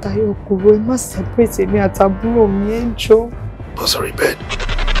má mú Táyọ̀ kúrò, ẹ má separate èmi àtàbúrò mi ẹ jọ̀ọ́. Oh, sorry, bed.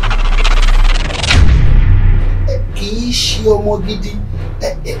 Kì í ṣe ọmọ gidi,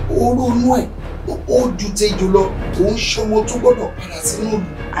 orónú ẹ̀ ó ju tejò lọ, òun ṣọmọ tó gbọ́dọ̀ padà sínú ìlú.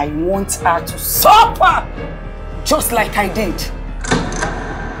 I want her to suffer just like I did.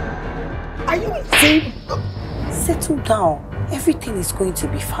 Are you insane? Settle down. everything is going to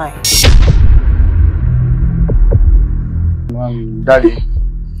be fine. Daddy,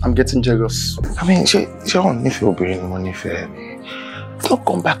 I'm getting jealous. I mean, she won't need to be money fair. I've not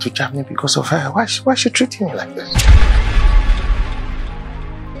gone back to Germany because of her. Why is she treating me like this?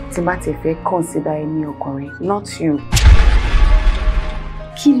 Timati fe consider any ọkùnrin, not you.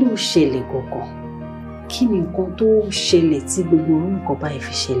 Kí ló ṣẹlẹ̀ gangan? Kí ni nǹkan tó ṣẹlẹ̀ tí gbogbo nǹkan báyìí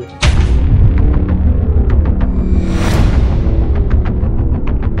fi ṣẹlẹ̀?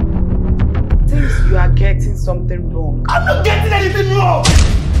 Seems you are getting something wrong. I'm not getting anything wrong!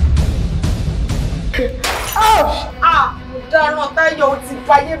 Ọ̀daràn Táyọ̀ ó ti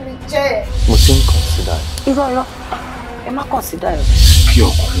fayé mi jẹ́. Mo ti ń consider. Irọ́, ẹ má consider ẹ̀. Kí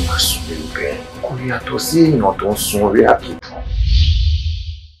ọkùnrin máa sùn lórí bẹ́ẹ̀ kò yàtọ̀ sí èèyàn tó ń sun orí àkìtàn.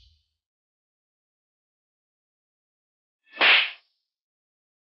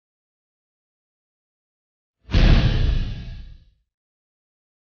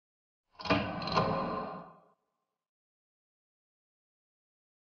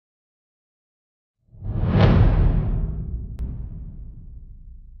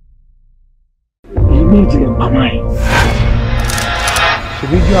 Méjì lè pa máa yìí.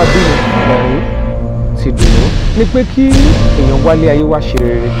 Ṣèbíjú abínú ìgbàlú ti dùnú ní pé kí èèyàn wálé ayé wá ṣe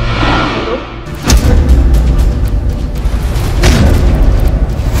rere.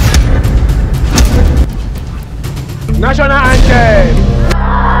 National anthem.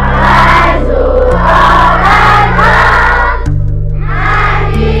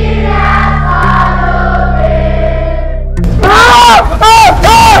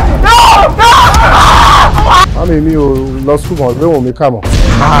 Mami mi ò lọ school mọ́, ìwé òun mi kà mọ́.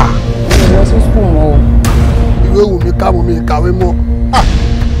 Mi ò lọ sí school mọ́ o. Ìwé òun mi kà mọ́, mi kàwé mọ́.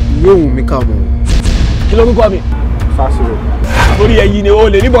 Ìwé òun mi kà mọ́. Kí lórúkọ mi? Sásìrò. Torí ẹ̀yin ni o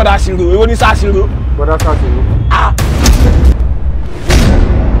lè ní bọ̀dá Sàṣìrò, èwo ní Sàṣìrò? Bọ̀dá Sàṣìrò.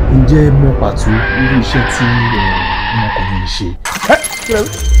 Ǹjẹ́ ẹ mọ̀ pàtó irú iṣẹ́ tí ọmọkùnrin ń ṣe?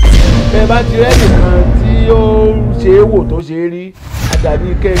 Bẹ́ẹ̀ bá ti rẹ́ nìkan tí ó ṣe é wò tó ṣe é rí. Àdàbí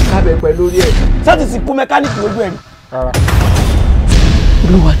kẹ́ kábẹ̀ pẹ̀ lórí ẹ̀. Sọ́ọ̀tì sì kú mẹkáníìkì lójú ẹ̀ ni. Rárá.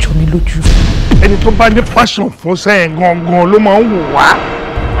 Olúwa jọ mi lójú. Ẹni tó bá ní passion fún sẹ́yìn gangan ló máa ń wò wá.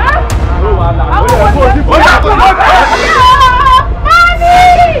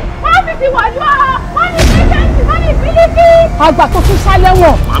 Mami ti wà lọ, mami pẹ́sẹ̀ntì, mami fílípì. Àgbà tó tún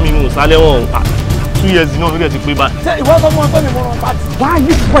sálẹ́wọ̀n. Mami mo sálẹ́wọ̀n 2 years náà lórí ẹ̀ ti pé báyìí. Ṣé ìwọ sọ fún wọn pé mi mọ̀ ọ́n pàtì? Why are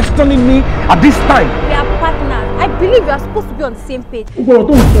you questioning me at this time? We are partners. I believe you are supposed to be on the same page. Ó gbọ́dọ̀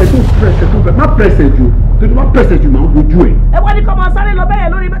tó ń sọ ẹ̀ tó pẹ̀sẹ̀ tó bẹ̀ má pẹ̀sẹ̀ jù torí má pẹ̀sẹ̀ jù máa ń wojú ẹ̀. Ẹ wá ní kọ́ máa sáré lọ bẹ́yẹn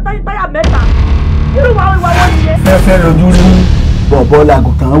lórí táyà mẹ́ta. Irú wa ìwà wo nìyẹn? Ẹ fẹ́ lójú rí bọ̀bọ̀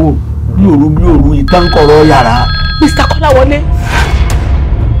làgùntàn wò bí òru ìtàn kọ̀rọ̀ yàrá. Mr. Kọ́láwọlé.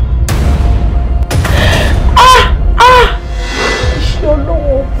 Iṣẹ́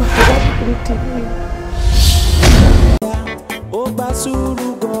olówó pàtó wá kiri tèmi. Ó gba sùúrù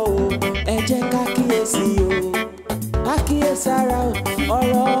gan o, ẹ jẹ́ ká kíyèsí o. Ká kíyèsára o,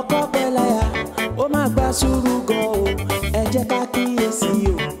 ọ̀rọ̀ ọkọ pẹ́ láyà. Ó máa gba sùúrù gan o, ẹ jẹ́ ká kíyèsí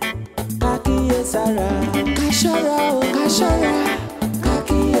o. Ká kíyèsára. Ká ṣọ́ra o, ká ṣọ́ra. Ká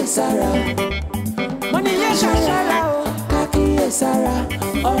kíyèsára. Mo ní yẹ ká ṣọ́ra o, ká kíyèsára.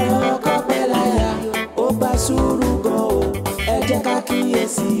 Ọ̀rọ̀ ọkọ pẹ́ láyà. Ó gba sùúrù gan o, ẹ jẹ́ ká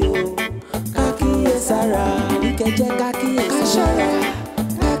kíyèsí o. Ká kíyèsára. Ìkẹjẹ ká kíyèsára. Ká ṣọ́ra.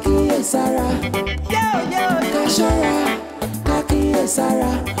 Ká kíyèsára. Ká ṣọ́ra. Ká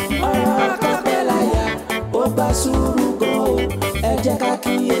kíyèsára. Ọ̀rọ̀ ọkọ pẹ́ láyà. Ó gba sùúrù gan o, ẹ jẹ́ ká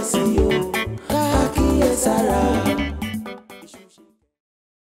kíyèsí o. Ká kíyèsára.